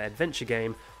regular adventure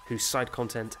game whose side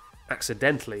content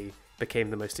accidentally became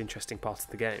the most interesting part of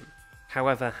the game.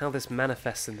 However, how this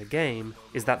manifests in the game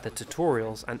is that the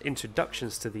tutorials and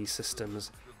introductions to these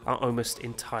systems are almost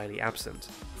entirely absent.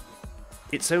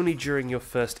 It's only during your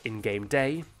first in-game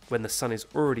day, when the sun is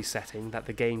already setting, that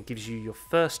the game gives you your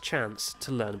first chance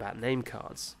to learn about name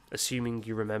cards, assuming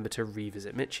you remember to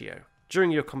revisit Michio.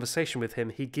 During your conversation with him,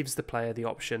 he gives the player the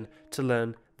option to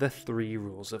learn the 3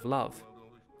 rules of love.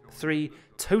 3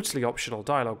 totally optional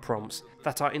dialogue prompts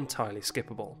that are entirely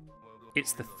skippable.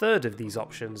 It's the third of these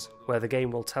options where the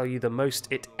game will tell you the most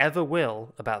it ever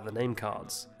will about the name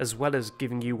cards, as well as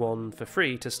giving you one for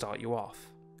free to start you off.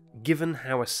 Given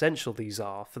how essential these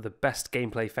are for the best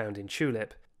gameplay found in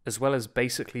Chulip, as well as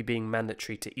basically being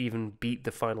mandatory to even beat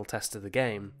the final test of the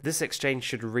game, this exchange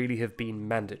should really have been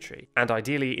mandatory, and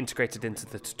ideally integrated into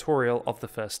the tutorial of the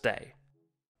first day.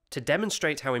 To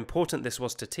demonstrate how important this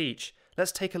was to teach,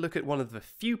 let's take a look at one of the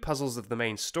few puzzles of the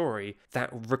main story that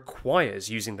requires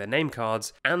using their name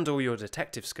cards and all your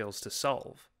detective skills to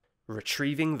solve: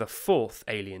 retrieving the 4th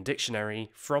alien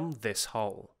dictionary from this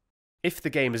hole. If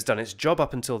the game has done its job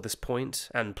up until this point,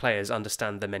 and players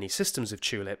understand the many systems of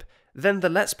Chulip, then the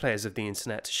Let's Players of the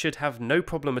internet should have no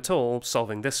problem at all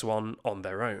solving this one on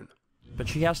their own. But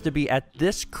she has to be at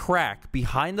this crack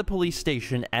behind the police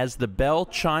station as the bell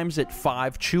chimes at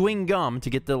 5, chewing gum to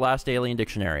get the last alien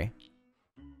dictionary.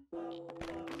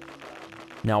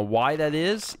 Now, why that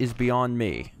is beyond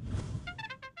me.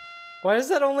 Why does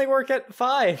that only work at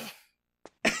 5?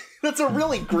 That's a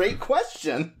really great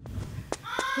question.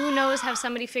 Who knows how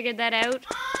somebody figured that out?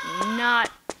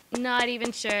 Not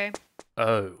even sure.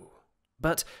 Oh.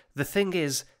 But the thing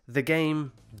is, the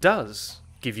game does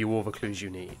give you all the clues you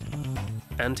need.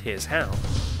 And here's how.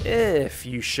 If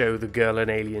you show the girl an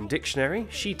alien dictionary,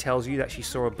 she tells you that she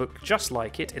saw a book just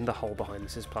like it in the hole behind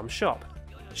Mrs. Plum's shop.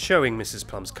 Showing Mrs.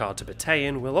 Plum's card to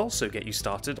Battalion will also get you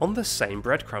started on the same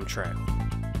breadcrumb trail.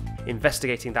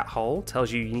 Investigating that hole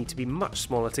tells you need to be much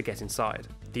smaller to get inside.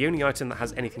 The only item that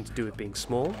has anything to do with being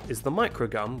small is the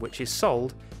microgum, which is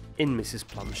sold in Mrs.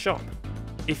 Plum's shop.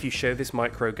 If you show this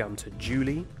microgum to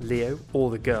Julie, Leo, or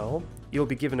the girl, you'll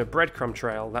be given a breadcrumb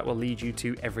trail that will lead you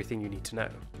to everything you need to know.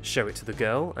 Show it to the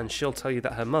girl, and she'll tell you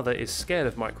that her mother is scared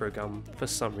of microgum for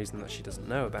some reason that she doesn't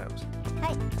know about.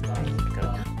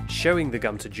 Showing the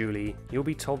gum to Julie, you'll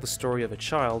be told the story of a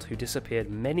child who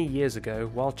disappeared many years ago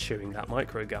while chewing that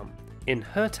microgum. In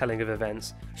her telling of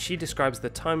events, she describes the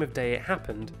time of day it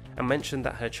happened and mentioned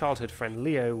that her childhood friend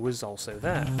Leo was also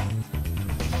there.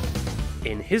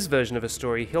 In his version of a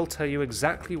story, he'll tell you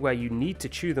exactly where you need to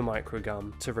chew the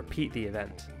microgum to repeat the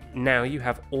event. Now you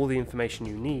have all the information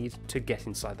you need to get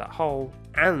inside that hole,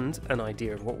 and an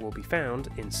idea of what will be found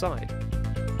inside.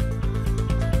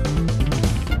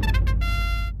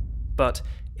 But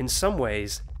in some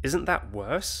ways, isn't that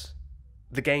worse?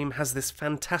 The game has this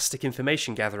fantastic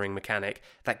information gathering mechanic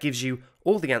that gives you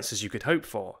all the answers you could hope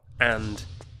for, and...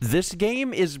 This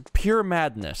game is pure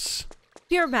madness.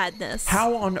 Pure madness.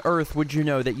 How on earth would you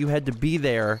know that you had to be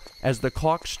there as the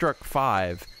clock struck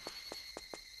 5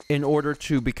 in order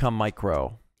to become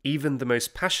micro? Even the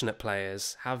most passionate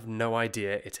players have no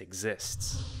idea it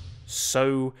exists.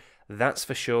 So that's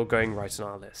for sure going right on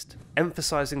our list,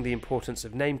 emphasising the importance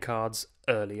of name cards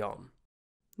early on.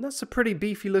 And that's a pretty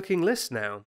beefy looking list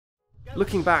now.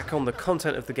 Looking back on the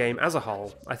content of the game as a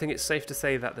whole, I think it's safe to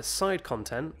say that the side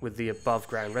content, with the above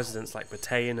ground residents like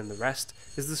Battalion and the rest,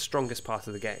 is the strongest part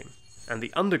of the game, and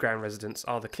the underground residents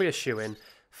are the clear shoo-in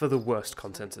for the worst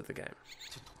content of the game.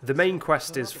 The main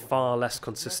quest is far less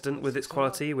consistent with its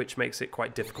quality, which makes it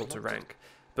quite difficult to rank,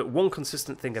 but one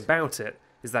consistent thing about it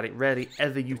is that it rarely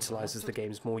ever utilises the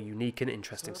game's more unique and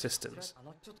interesting systems.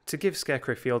 To give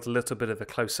Scarecrow Field a little bit of a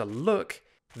closer look,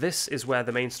 this is where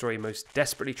the main story most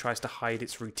desperately tries to hide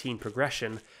its routine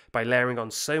progression by layering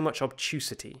on so much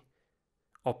obtuseness,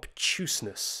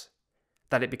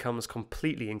 that it becomes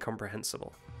completely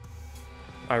incomprehensible.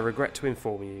 I regret to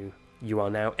inform you, you are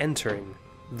now entering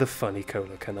the Funny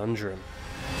Cola Conundrum.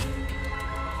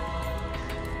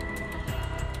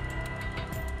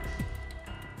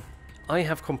 I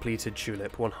have completed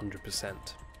Chulip 100%,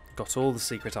 got all the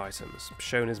secret items,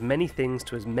 shown as many things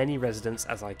to as many residents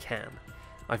as I can.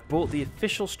 I've bought the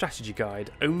official strategy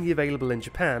guide, only available in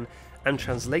Japan, and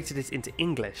translated it into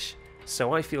English,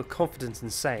 so I feel confident in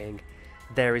saying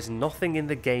there is nothing in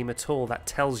the game at all that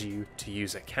tells you to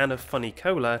use a can of funny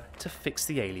cola to fix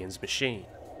the alien's machine.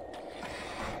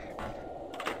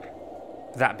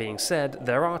 That being said,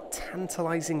 there are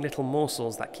tantalising little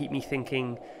morsels that keep me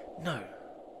thinking, no,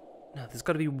 there's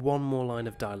got to be one more line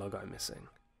of dialogue I'm missing.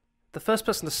 The first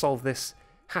person to solve this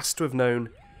has to have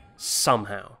known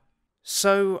somehow.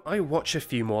 So I watch a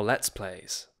few more Let's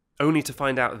Plays, only to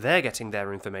find out they're getting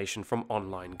their information from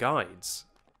online guides.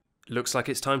 Looks like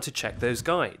it's time to check those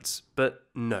guides, but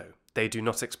no, they do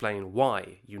not explain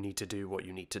why you need to do what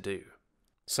you need to do.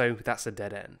 So that's a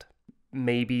dead end.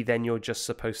 Maybe then you're just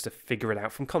supposed to figure it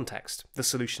out from context. The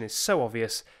solution is so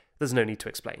obvious, there's no need to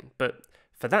explain. But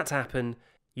for that to happen,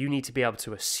 you need to be able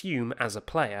to assume as a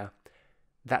player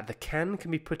that the can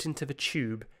be put into the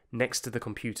tube next to the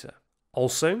computer.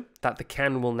 Also, that the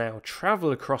can will now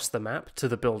travel across the map to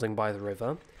the building by the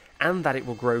river, and that it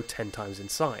will grow 10 times in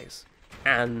size.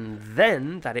 And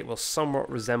then that it will somewhat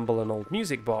resemble an old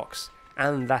music box,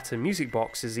 and that a music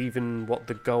box is even what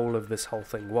the goal of this whole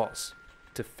thing was,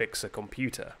 to fix a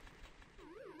computer.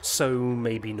 So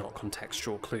maybe not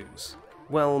contextual clues.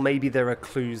 Well, maybe there are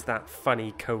clues that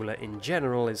funny cola in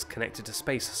general is connected to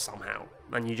space somehow,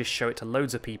 and you just show it to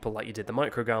loads of people like you did the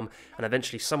microgum, and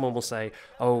eventually someone will say,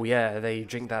 oh yeah, they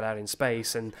drink that out in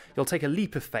space, and you'll take a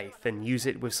leap of faith and use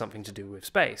it with something to do with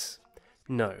space.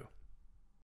 No.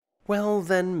 Well,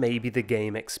 then maybe the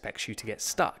game expects you to get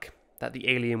stuck, that the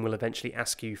alien will eventually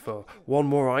ask you for one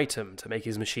more item to make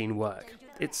his machine work.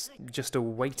 It's just a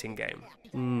waiting game.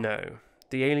 No.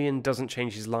 The alien doesn't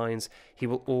change his lines, he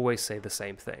will always say the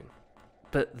same thing.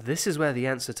 But this is where the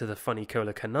answer to the funny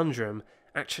cola conundrum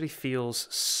actually feels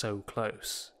so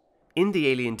close. In the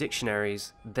alien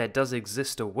dictionaries, there does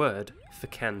exist a word for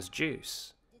canned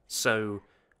juice. So,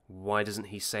 why doesn't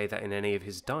he say that in any of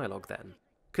his dialogue then?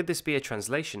 Could this be a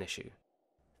translation issue?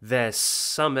 There's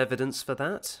some evidence for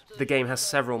that. The game has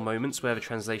several moments where the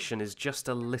translation is just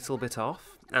a little bit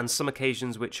off, and some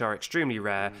occasions which are extremely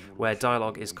rare where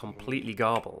dialogue is completely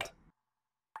garbled.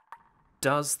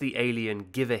 Does the alien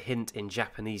give a hint in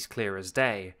Japanese clear as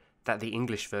day that the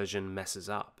English version messes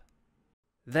up?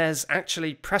 There's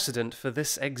actually precedent for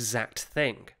this exact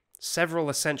thing. Several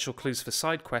essential clues for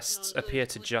side quests appear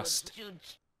to just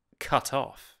cut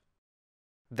off.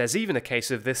 There's even a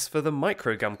case of this for the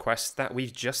microgum quest that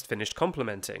we've just finished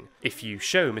complimenting, if you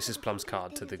show Mrs. Plum's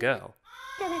card to the girl.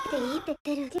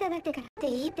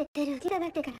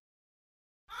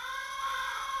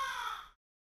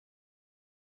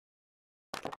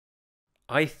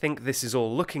 I think this is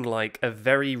all looking like a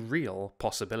very real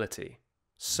possibility.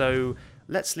 So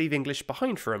let's leave English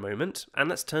behind for a moment and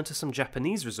let's turn to some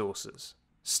Japanese resources,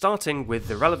 starting with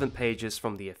the relevant pages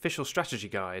from the official strategy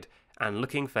guide and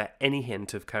looking for any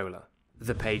hint of cola.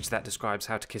 The page that describes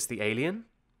how to kiss the alien?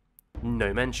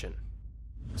 No mention.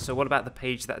 So what about the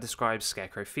page that describes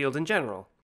Scarecrow Field in general?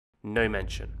 No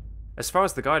mention. As far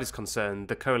as the guide is concerned,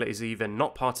 the cola is either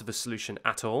not part of the solution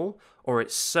at all, or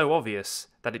it's so obvious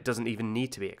that it doesn't even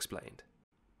need to be explained.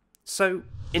 So,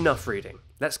 enough reading.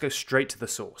 Let's go straight to the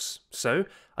source. So,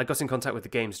 I got in contact with the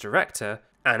game's director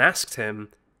and asked him,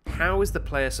 how is the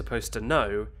player supposed to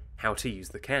know how to use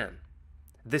the can?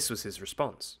 This was his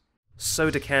response.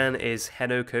 Soda can is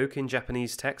Henno Coke in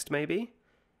Japanese text, maybe?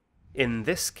 In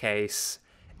this case,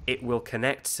 it will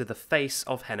connect to the face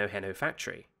of Henno Henno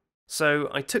Factory. So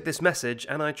I took this message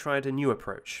and I tried a new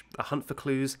approach, a hunt for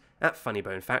clues at Funny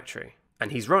Bone Factory.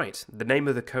 And he's right, the name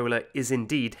of the cola is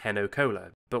indeed Henno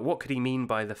Cola, but what could he mean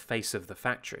by the face of the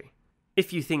factory?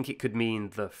 If you think it could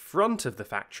mean the front of the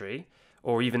factory,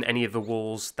 or even any of the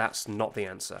walls, that's not the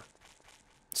answer.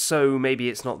 So maybe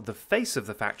it's not the face of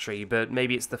the factory, but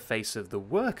maybe it's the face of the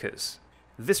workers.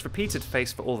 This repeated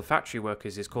face for all the factory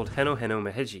workers is called Henno Henno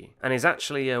Meheji, and is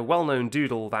actually a well-known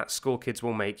doodle that school kids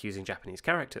will make using Japanese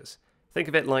characters. Think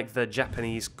of it like the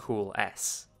Japanese cool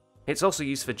S. It's also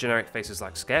used for generic faces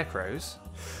like scarecrows.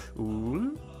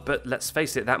 Ooh. But let's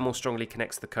face it, that more strongly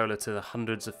connects the cola to the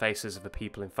hundreds of faces of the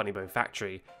people in Funny Bone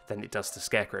Factory than it does to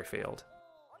Scarecrow Field.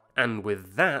 And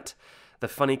with that, the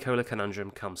funny cola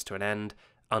conundrum comes to an end,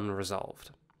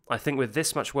 unresolved. I think with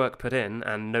this much work put in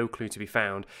and no clue to be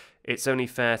found, it's only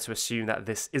fair to assume that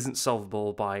this isn't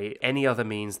solvable by any other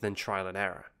means than trial and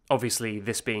error. Obviously,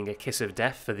 this being a kiss of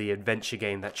death for the adventure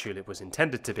game that Chulip was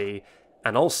intended to be,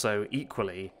 and also,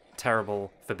 equally,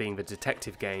 terrible for being the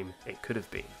detective game it could have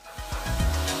been.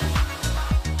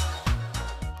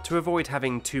 To avoid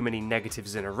having too many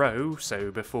negatives in a row, so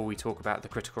before we talk about the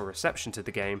critical reception to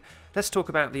the game, let's talk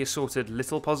about the assorted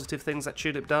little positive things that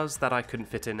Chulip does that I couldn't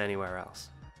fit in anywhere else.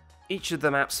 Each of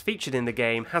the maps featured in the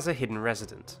game has a hidden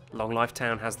resident. Long Life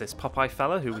Town has this Popeye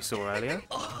fella who we saw earlier.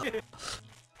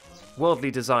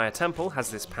 Worldly Desire Temple has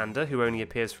this panda who only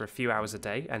appears for a few hours a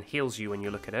day and heals you when you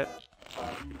look at it.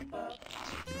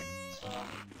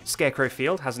 Scarecrow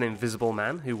Field has an invisible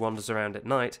man who wanders around at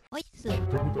night.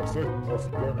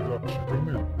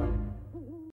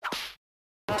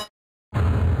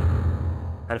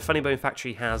 And Funny Bone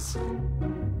Factory has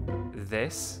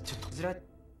this.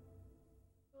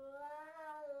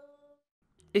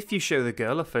 If you show the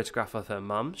girl a photograph of her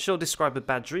mum, she'll describe a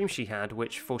bad dream she had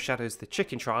which foreshadows the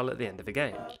chicken trial at the end of the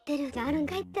game.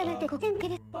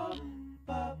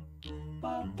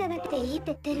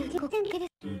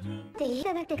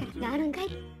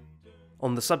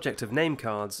 On the subject of name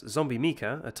cards, Zombie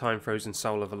Mika, a time-frozen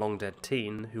soul of a long-dead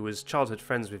teen who was childhood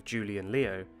friends with Julie and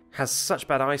Leo, has such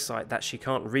bad eyesight that she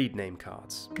can't read name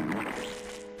cards.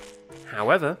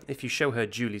 However, if you show her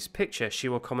Julie's picture, she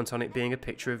will comment on it being a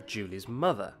picture of Julie's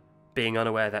mother, being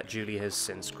unaware that Julie has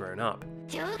since grown up.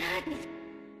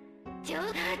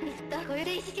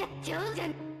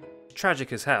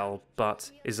 Tragic as hell,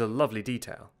 but is a lovely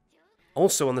detail.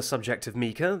 Also on the subject of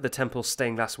Mika, the temple's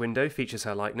stained glass window features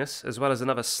her likeness, as well as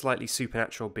another slightly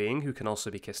supernatural being who can also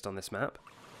be kissed on this map.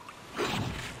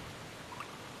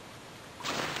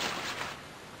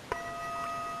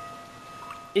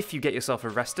 If you get yourself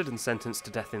arrested and sentenced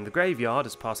to death in the graveyard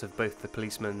as part of both the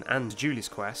policeman and Julie's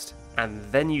quest, and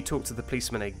then you talk to the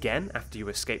policeman again after you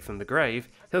escape from the grave,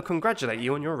 he'll congratulate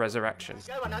you on your resurrection.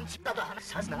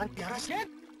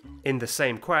 In the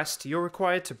same quest, you're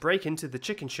required to break into the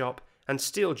chicken shop and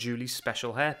steal Julie's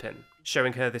special hairpin.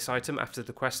 Showing her this item after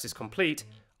the quest is complete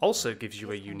also gives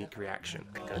you a unique reaction.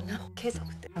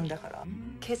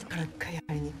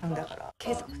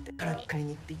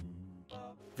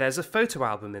 There's a photo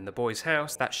album in the boy's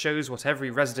house that shows what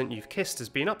every resident you've kissed has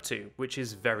been up to, which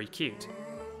is very cute.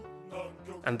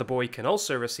 And the boy can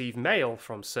also receive mail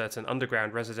from certain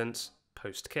underground residents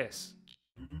post-kiss.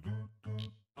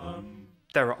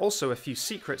 There are also a few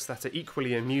secrets that are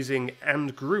equally amusing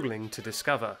and grueling to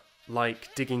discover,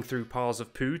 like digging through piles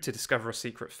of poo to discover a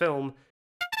secret film,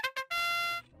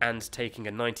 and taking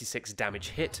a 96 damage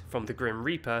hit from the Grim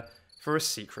Reaper for a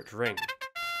secret ring.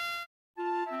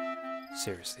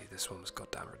 Seriously, this one was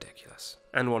goddamn ridiculous.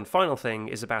 And one final thing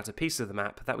is about a piece of the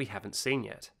map that we haven't seen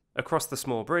yet. Across the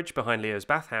small bridge behind Leo's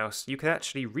bathhouse, you can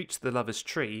actually reach the lover's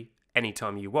tree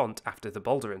anytime you want after the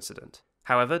boulder incident.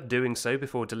 However, doing so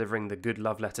before delivering the good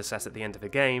love letter set at the end of a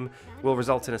game will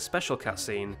result in a special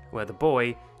cutscene where the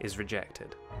boy is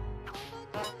rejected.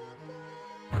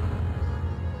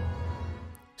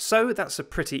 So that's a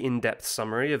pretty in-depth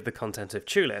summary of the content of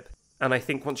Chulip, and I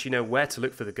think once you know where to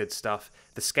look for the good stuff,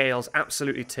 the scales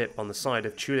absolutely tip on the side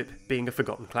of Chulip being a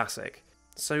forgotten classic.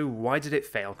 So why did it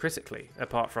fail critically,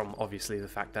 apart from obviously the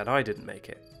fact that I didn't make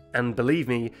it? And believe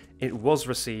me, it was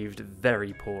received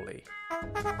very poorly.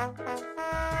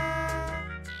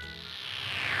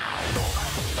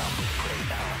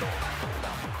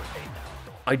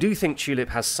 I do think Chulip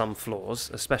has some flaws,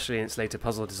 especially in its later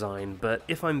puzzle design, but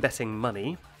if I'm betting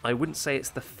money, I wouldn't say it's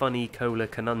the funny cola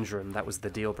conundrum that was the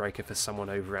deal breaker for someone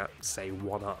over at, say,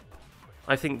 1UP.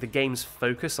 I think the game's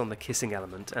focus on the kissing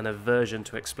element and aversion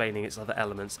to explaining its other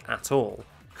elements at all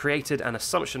created an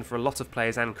assumption for a lot of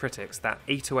players and critics that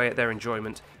ate away at their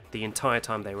enjoyment the entire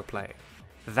time they were playing.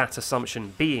 That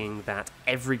assumption being that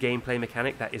every gameplay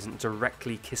mechanic that isn't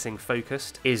directly kissing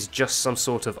focused is just some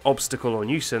sort of obstacle or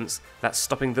nuisance that's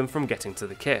stopping them from getting to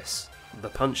the kiss, the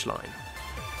punchline.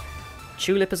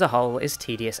 Chulip as a whole is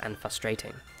tedious and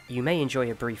frustrating. You may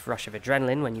enjoy a brief rush of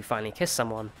adrenaline when you finally kiss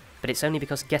someone, but it's only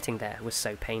because getting there was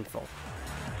so painful.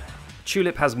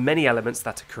 Chulip has many elements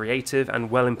that are creative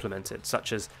and well implemented,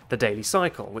 such as the daily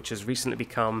cycle, which has recently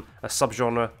become a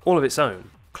subgenre all of its own,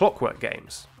 clockwork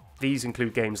games. These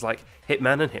include games like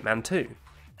Hitman and Hitman 2.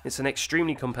 It's an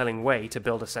extremely compelling way to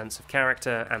build a sense of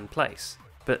character and place,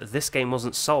 but this game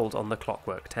wasn't sold on the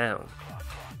clockwork town.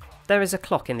 There is a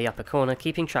clock in the upper corner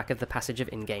keeping track of the passage of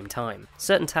in-game time.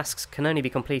 Certain tasks can only be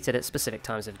completed at specific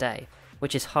times of day,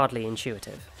 which is hardly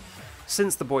intuitive.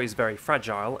 Since the boy is very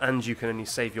fragile, and you can only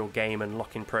save your game and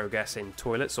lock in progress in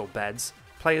toilets or beds,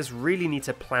 players really need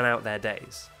to plan out their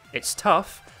days. It's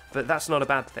tough, but that's not a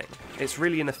bad thing. It's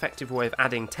really an effective way of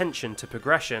adding tension to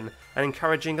progression and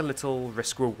encouraging a little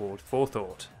risk-reward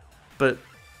forethought. But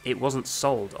it wasn't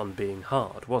sold on being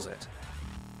hard, was it?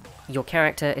 Your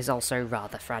character is also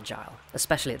rather fragile,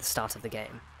 especially at the start of the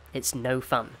game. It's no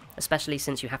fun, especially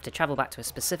since you have to travel back to a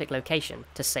specific location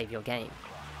to save your game.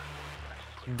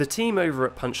 The team over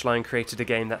at Punchline created a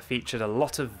game that featured a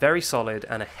lot of very solid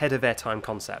and ahead of their time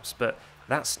concepts, but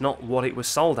that's not what it was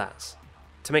sold as.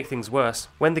 To make things worse,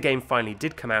 when the game finally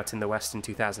did come out in the West in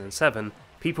 2007,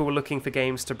 people were looking for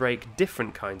games to break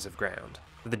different kinds of ground.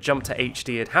 The jump to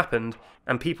HD had happened,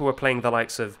 and people were playing the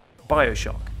likes of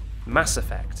BioShock, Mass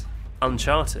Effect,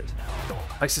 Uncharted.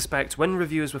 I suspect when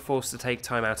reviewers were forced to take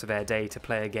time out of their day to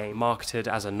play a game marketed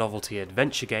as a novelty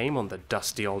adventure game on the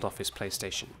dusty old office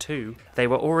PlayStation 2, they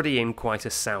were already in quite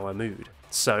a sour mood.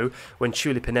 So, when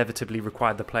Chulip inevitably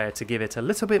required the player to give it a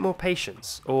little bit more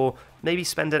patience, or maybe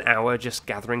spend an hour just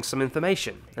gathering some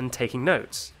information and taking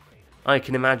notes, I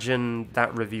can imagine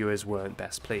that reviewers weren't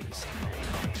best pleased.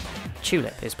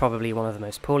 Chulip is probably one of the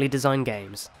most poorly designed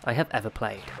games I have ever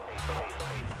played.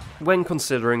 When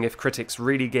considering if critics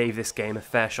really gave this game a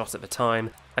fair shot at the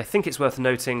time, I think it's worth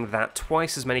noting that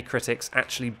twice as many critics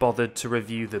actually bothered to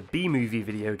review the B-movie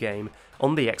video game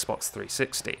on the Xbox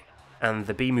 360. And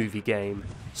the B-movie game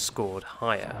scored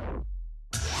higher.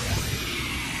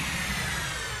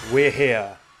 We're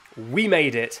here. We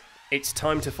made it. It's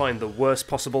time to find the worst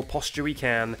possible posture we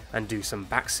can and do some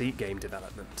backseat game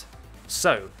development.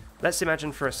 So, let's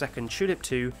imagine for a second Chulip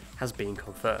 2 has been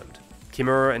confirmed.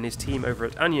 Kimura and his team over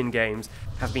at Onion Games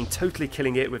have been totally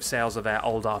killing it with sales of their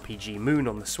old RPG Moon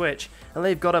on the Switch, and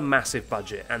they've got a massive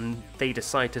budget, and they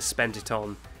decide to spend it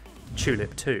on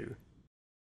Chulip 2.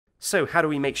 So how do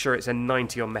we make sure it's a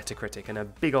 90 on Metacritic and a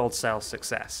big old sales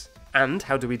success? And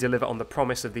how do we deliver on the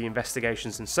promise of the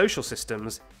investigations and social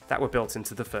systems that were built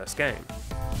into the first game?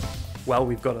 Well,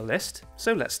 we've got a list,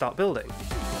 so let's start building.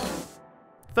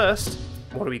 First,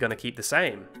 what are we going to keep the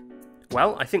same?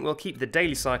 Well, I think we'll keep the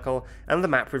daily cycle and the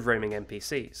map with roaming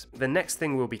NPCs. The next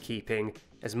thing we'll be keeping,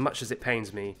 as much as it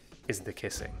pains me, is the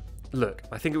kissing. Look,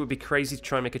 I think it would be crazy to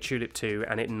try and make a Chulip 2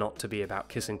 and it not to be about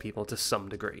kissing people to some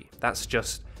degree. That's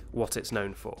just what it's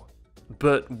known for.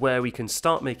 But where we can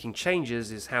start making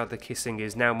changes is how the kissing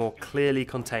is now more clearly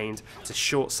contained to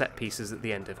short set pieces at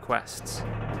the end of quests.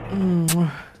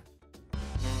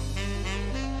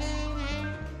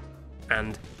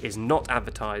 And is not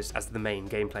advertised as the main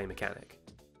gameplay mechanic.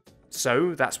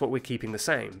 So that's what we're keeping the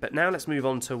same, but now let's move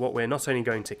on to what we're not only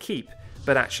going to keep,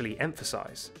 but actually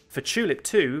emphasise. For Chulip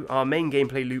 2, our main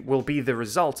gameplay loop will be the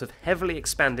result of heavily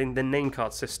expanding the name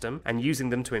card system and using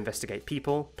them to investigate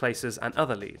people, places and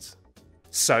other leads.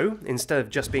 So, instead of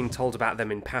just being told about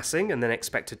them in passing and then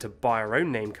expected to buy our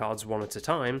own name cards one at a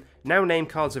time, now name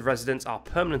cards of residents are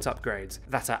permanent upgrades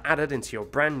that are added into your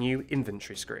brand new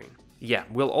inventory screen. Yeah,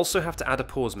 we'll also have to add a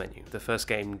pause menu. The first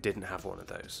game didn't have one of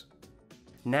those.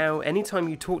 Now, anytime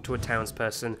you talk to a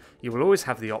townsperson, you will always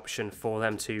have the option for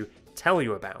them to tell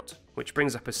you about, which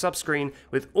brings up a subscreen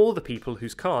with all the people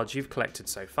whose cards you've collected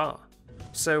so far.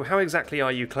 So how exactly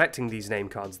are you collecting these name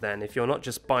cards then, if you're not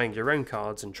just buying your own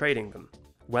cards and trading them?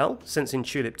 Well, since in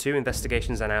Chulip 2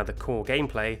 investigations are now the core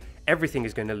gameplay, everything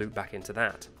is going to loop back into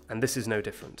that, and this is no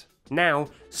different. Now,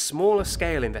 smaller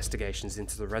scale investigations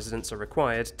into the residents are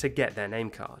required to get their name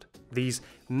card. These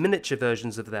miniature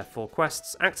versions of their full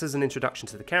quests act as an introduction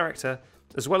to the character,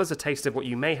 as well as a taste of what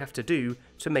you may have to do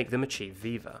to make them achieve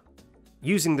Viva.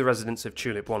 Using the residents of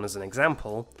Chulip 1 as an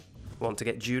example, want to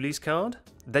get Julie's card?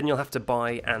 Then you'll have to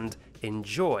buy and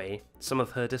enjoy some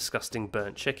of her disgusting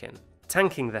burnt chicken,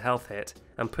 tanking the health hit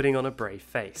and putting on a brave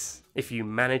face. If you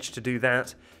manage to do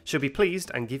that, she'll be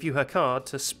pleased and give you her card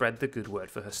to spread the good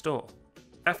word for her store.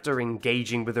 After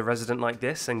engaging with a resident like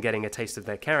this and getting a taste of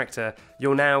their character,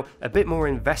 you're now a bit more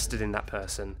invested in that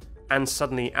person, and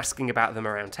suddenly asking about them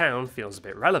around town feels a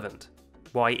bit relevant.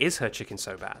 Why is her chicken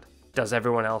so bad? Does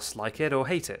everyone else like it or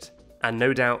hate it? And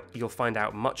no doubt you'll find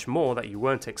out much more that you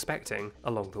weren't expecting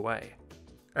along the way.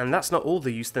 And that's not all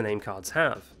the use the name cards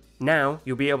have. Now,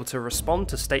 you'll be able to respond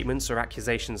to statements or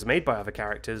accusations made by other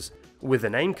characters with a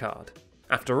name card.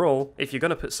 After all, if you're going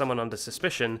to put someone under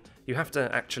suspicion, you have to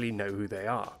actually know who they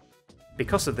are.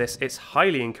 Because of this, it's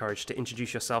highly encouraged to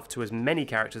introduce yourself to as many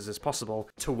characters as possible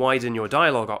to widen your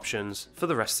dialogue options for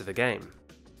the rest of the game.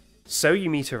 So you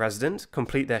meet a resident,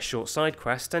 complete their short side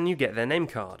quest, and you get their name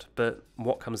card, but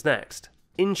what comes next?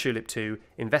 In Chulip 2,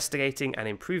 investigating and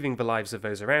improving the lives of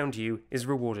those around you is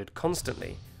rewarded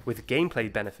constantly, with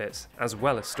gameplay benefits as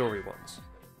well as story ones.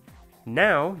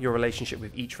 Now, your relationship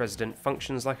with each resident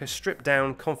functions like a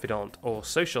stripped-down confidant or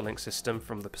social link system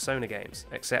from the Persona games,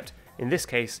 except in this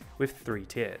case with 3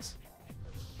 tiers.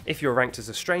 If you're ranked as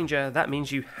a stranger, that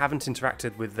means you haven't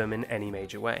interacted with them in any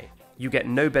major way. You get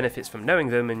no benefits from knowing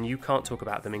them and you can't talk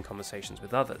about them in conversations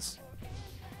with others.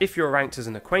 If you're ranked as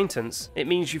an acquaintance, it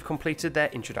means you've completed their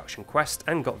introduction quest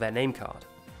and got their name card.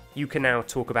 You can now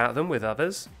talk about them with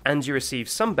others, and you receive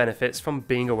some benefits from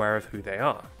being aware of who they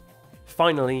are.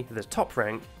 Finally, the top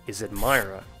rank is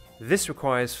Admirer. This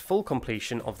requires full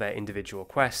completion of their individual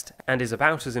quest, and is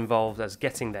about as involved as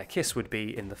getting their kiss would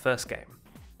be in the first game.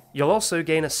 You'll also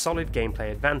gain a solid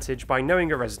gameplay advantage by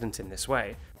knowing a resident in this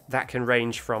way. That can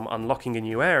range from unlocking a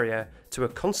new area to a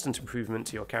constant improvement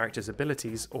to your character's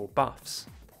abilities or buffs.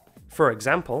 For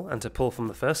example, and to pull from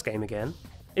the first game again,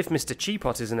 if Mr.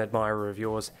 Cheapot is an admirer of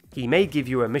yours, he may give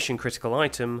you a mission critical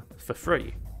item for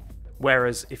free.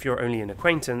 Whereas if you're only an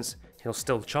acquaintance, he'll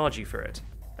still charge you for it.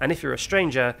 And if you're a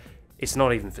stranger, it's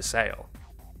not even for sale.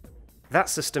 That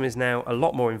system is now a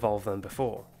lot more involved than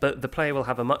before, but the player will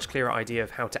have a much clearer idea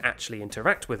of how to actually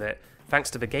interact with it, thanks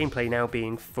to the gameplay now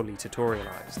being fully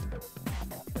tutorialized.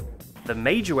 The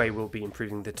major way we'll be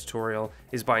improving the tutorial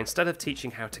is by, instead of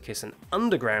teaching how to kiss an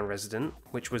underground resident,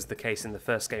 which was the case in the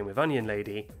first game with Onion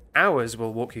Lady, ours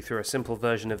will walk you through a simple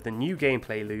version of the new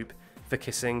gameplay loop for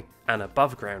kissing an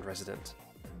above ground resident.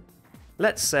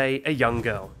 Let's say a young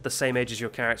girl, the same age as your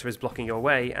character, is blocking your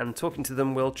way, and talking to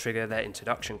them will trigger their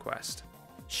introduction quest.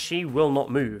 She will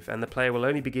not move, and the player will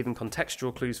only be given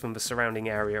contextual clues from the surrounding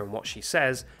area and what she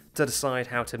says to decide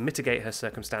how to mitigate her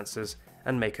circumstances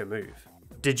and make her move.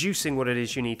 Deducing what it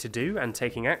is you need to do and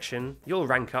taking action, you'll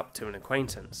rank up to an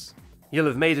acquaintance. You'll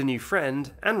have made a new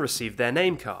friend and received their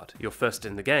name card, your first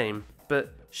in the game,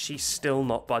 but she's still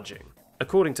not budging.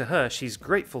 According to her, she's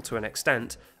grateful to an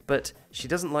extent, but she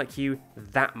doesn't like you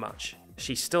that much.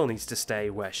 She still needs to stay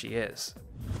where she is.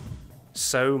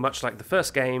 So, much like the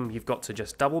first game, you've got to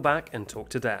just double back and talk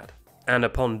to Dad. And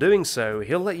upon doing so,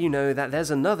 he'll let you know that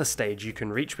there's another stage you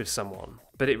can reach with someone,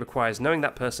 but it requires knowing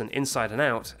that person inside and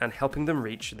out and helping them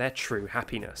reach their true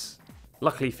happiness.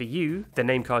 Luckily for you, the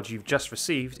name card you've just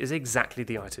received is exactly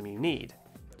the item you need.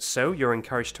 So you're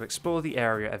encouraged to explore the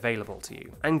area available to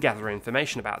you and gather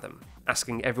information about them,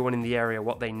 asking everyone in the area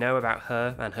what they know about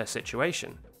her and her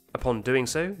situation. Upon doing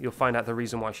so, you'll find out the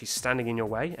reason why she's standing in your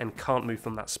way and can't move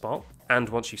from that spot, and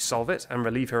once you solve it and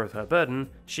relieve her of her burden,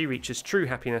 she reaches true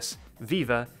happiness,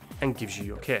 Viva, and gives you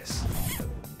your kiss.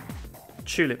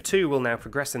 Chulip 2 will now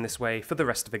progress in this way for the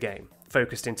rest of the game,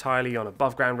 focused entirely on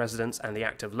above-ground residents and the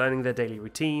act of learning their daily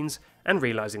routines and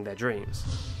realising their dreams.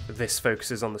 This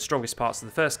focuses on the strongest parts of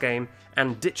the first game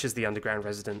and ditches the underground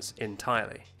residents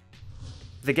entirely.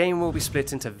 The game will be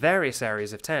split into various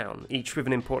areas of town, each with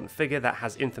an important figure that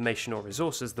has information or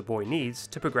resources the boy needs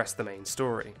to progress the main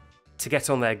story. To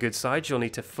get on their good side, you'll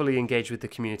need to fully engage with the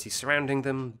community surrounding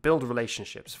them, build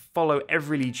relationships, follow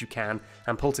every lead you can,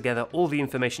 and pull together all the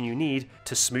information you need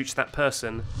to smooch that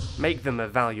person, make them a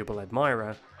valuable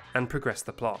admirer, and progress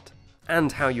the plot.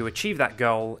 And how you achieve that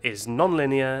goal is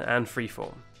non-linear and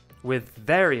freeform, with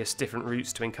various different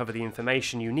routes to uncover the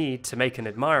information you need to make an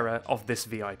admirer of this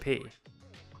VIP.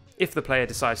 If the player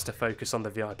decides to focus on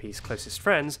the VIP's closest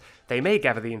friends, they may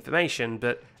gather the information,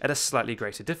 but at a slightly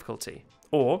greater difficulty.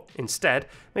 Or, instead,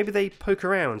 maybe they poke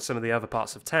around some of the other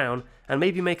parts of town and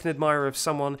maybe make an admirer of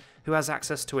someone who has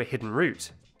access to a hidden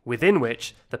route, within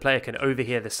which the player can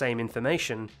overhear the same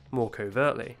information more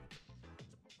covertly.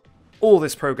 All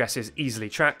this progress is easily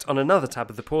tracked on another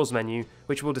tab of the pause menu,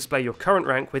 which will display your current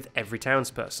rank with every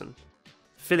townsperson.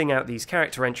 Filling out these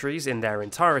character entries in their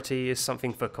entirety is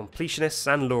something for completionists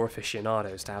and lore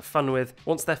aficionados to have fun with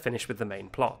once they're finished with the main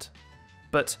plot.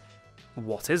 But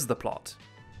what is the plot?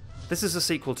 This is a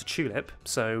sequel to Chulip,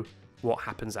 so what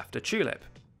happens after Chulip?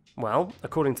 Well,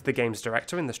 according to the game's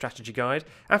director in the strategy guide,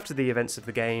 after the events of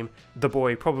the game, the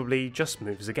boy probably just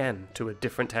moves again to a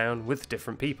different town with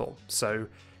different people, so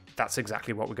that's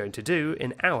exactly what we're going to do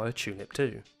in our Chulip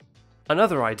 2.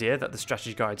 Another idea that the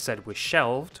strategy guide said was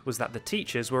shelved was that the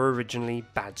teachers were originally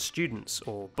bad students,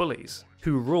 or bullies,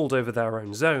 who ruled over their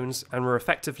own zones and were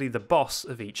effectively the boss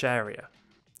of each area.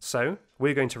 So,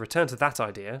 we're going to return to that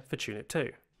idea for Chulip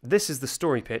 2. This is the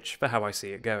story pitch for how I see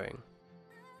it going.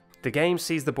 The game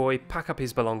sees the boy pack up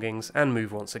his belongings and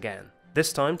move once again,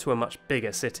 this time to a much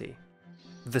bigger city.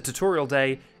 The tutorial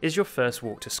day is your first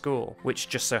walk to school, which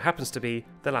just so happens to be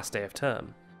the last day of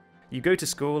term. You go to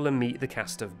school and meet the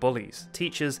cast of bullies,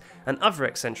 teachers, and other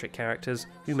eccentric characters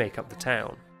who make up the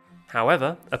town.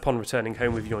 However, upon returning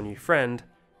home with your new friend,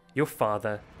 your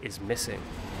father is missing.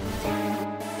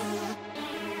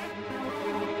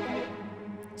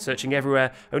 Searching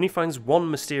everywhere only finds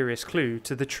one mysterious clue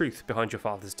to the truth behind your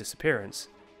father's disappearance.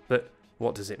 But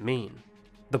what does it mean?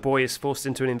 The boy is forced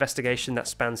into an investigation that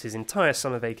spans his entire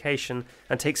summer vacation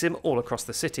and takes him all across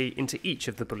the city into each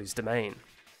of the bullies' domain.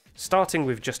 Starting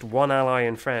with just one ally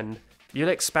and friend, you'll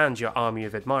expand your army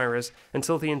of admirers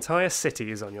until the entire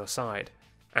city is on your side.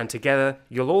 And together,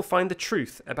 you'll all find the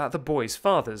truth about the boy's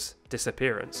father's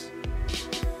disappearance.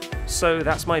 So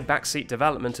that's my backseat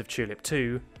development of Chulip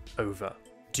 2 over.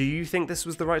 Do you think this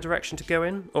was the right direction to go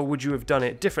in, or would you have done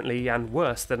it differently and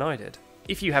worse than I did?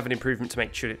 If you have an improvement to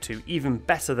make Chulip 2 even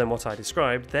better than what I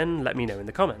described, then let me know in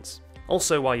the comments.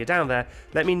 Also, while you're down there,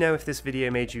 let me know if this video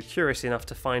made you curious enough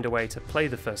to find a way to play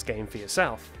the first game for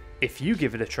yourself. If you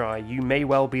give it a try, you may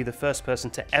well be the first person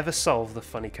to ever solve the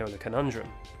Funny Cola conundrum.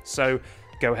 So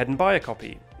go ahead and buy a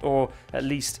copy, or at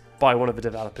least buy one of the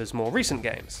developer's more recent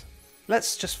games.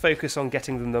 Let's just focus on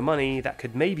getting them the money that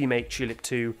could maybe make Chulip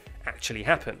 2 actually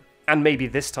happen. And maybe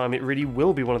this time it really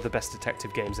will be one of the best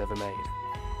detective games ever made.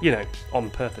 You know, on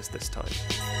purpose this time.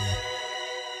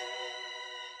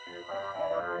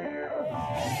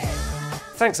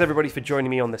 Thanks everybody for joining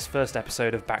me on this first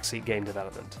episode of Backseat Game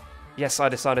Development. Yes, I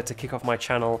decided to kick off my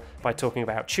channel by talking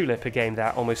about Chulip, a game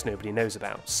that almost nobody knows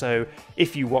about. So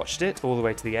if you watched it all the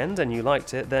way to the end and you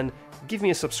liked it, then give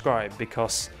me a subscribe,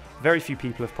 because very few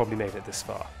people have probably made it this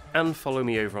far. And follow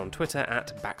me over on Twitter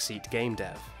at Backseat Game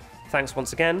Dev. Thanks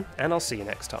once again, and I'll see you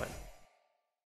next time.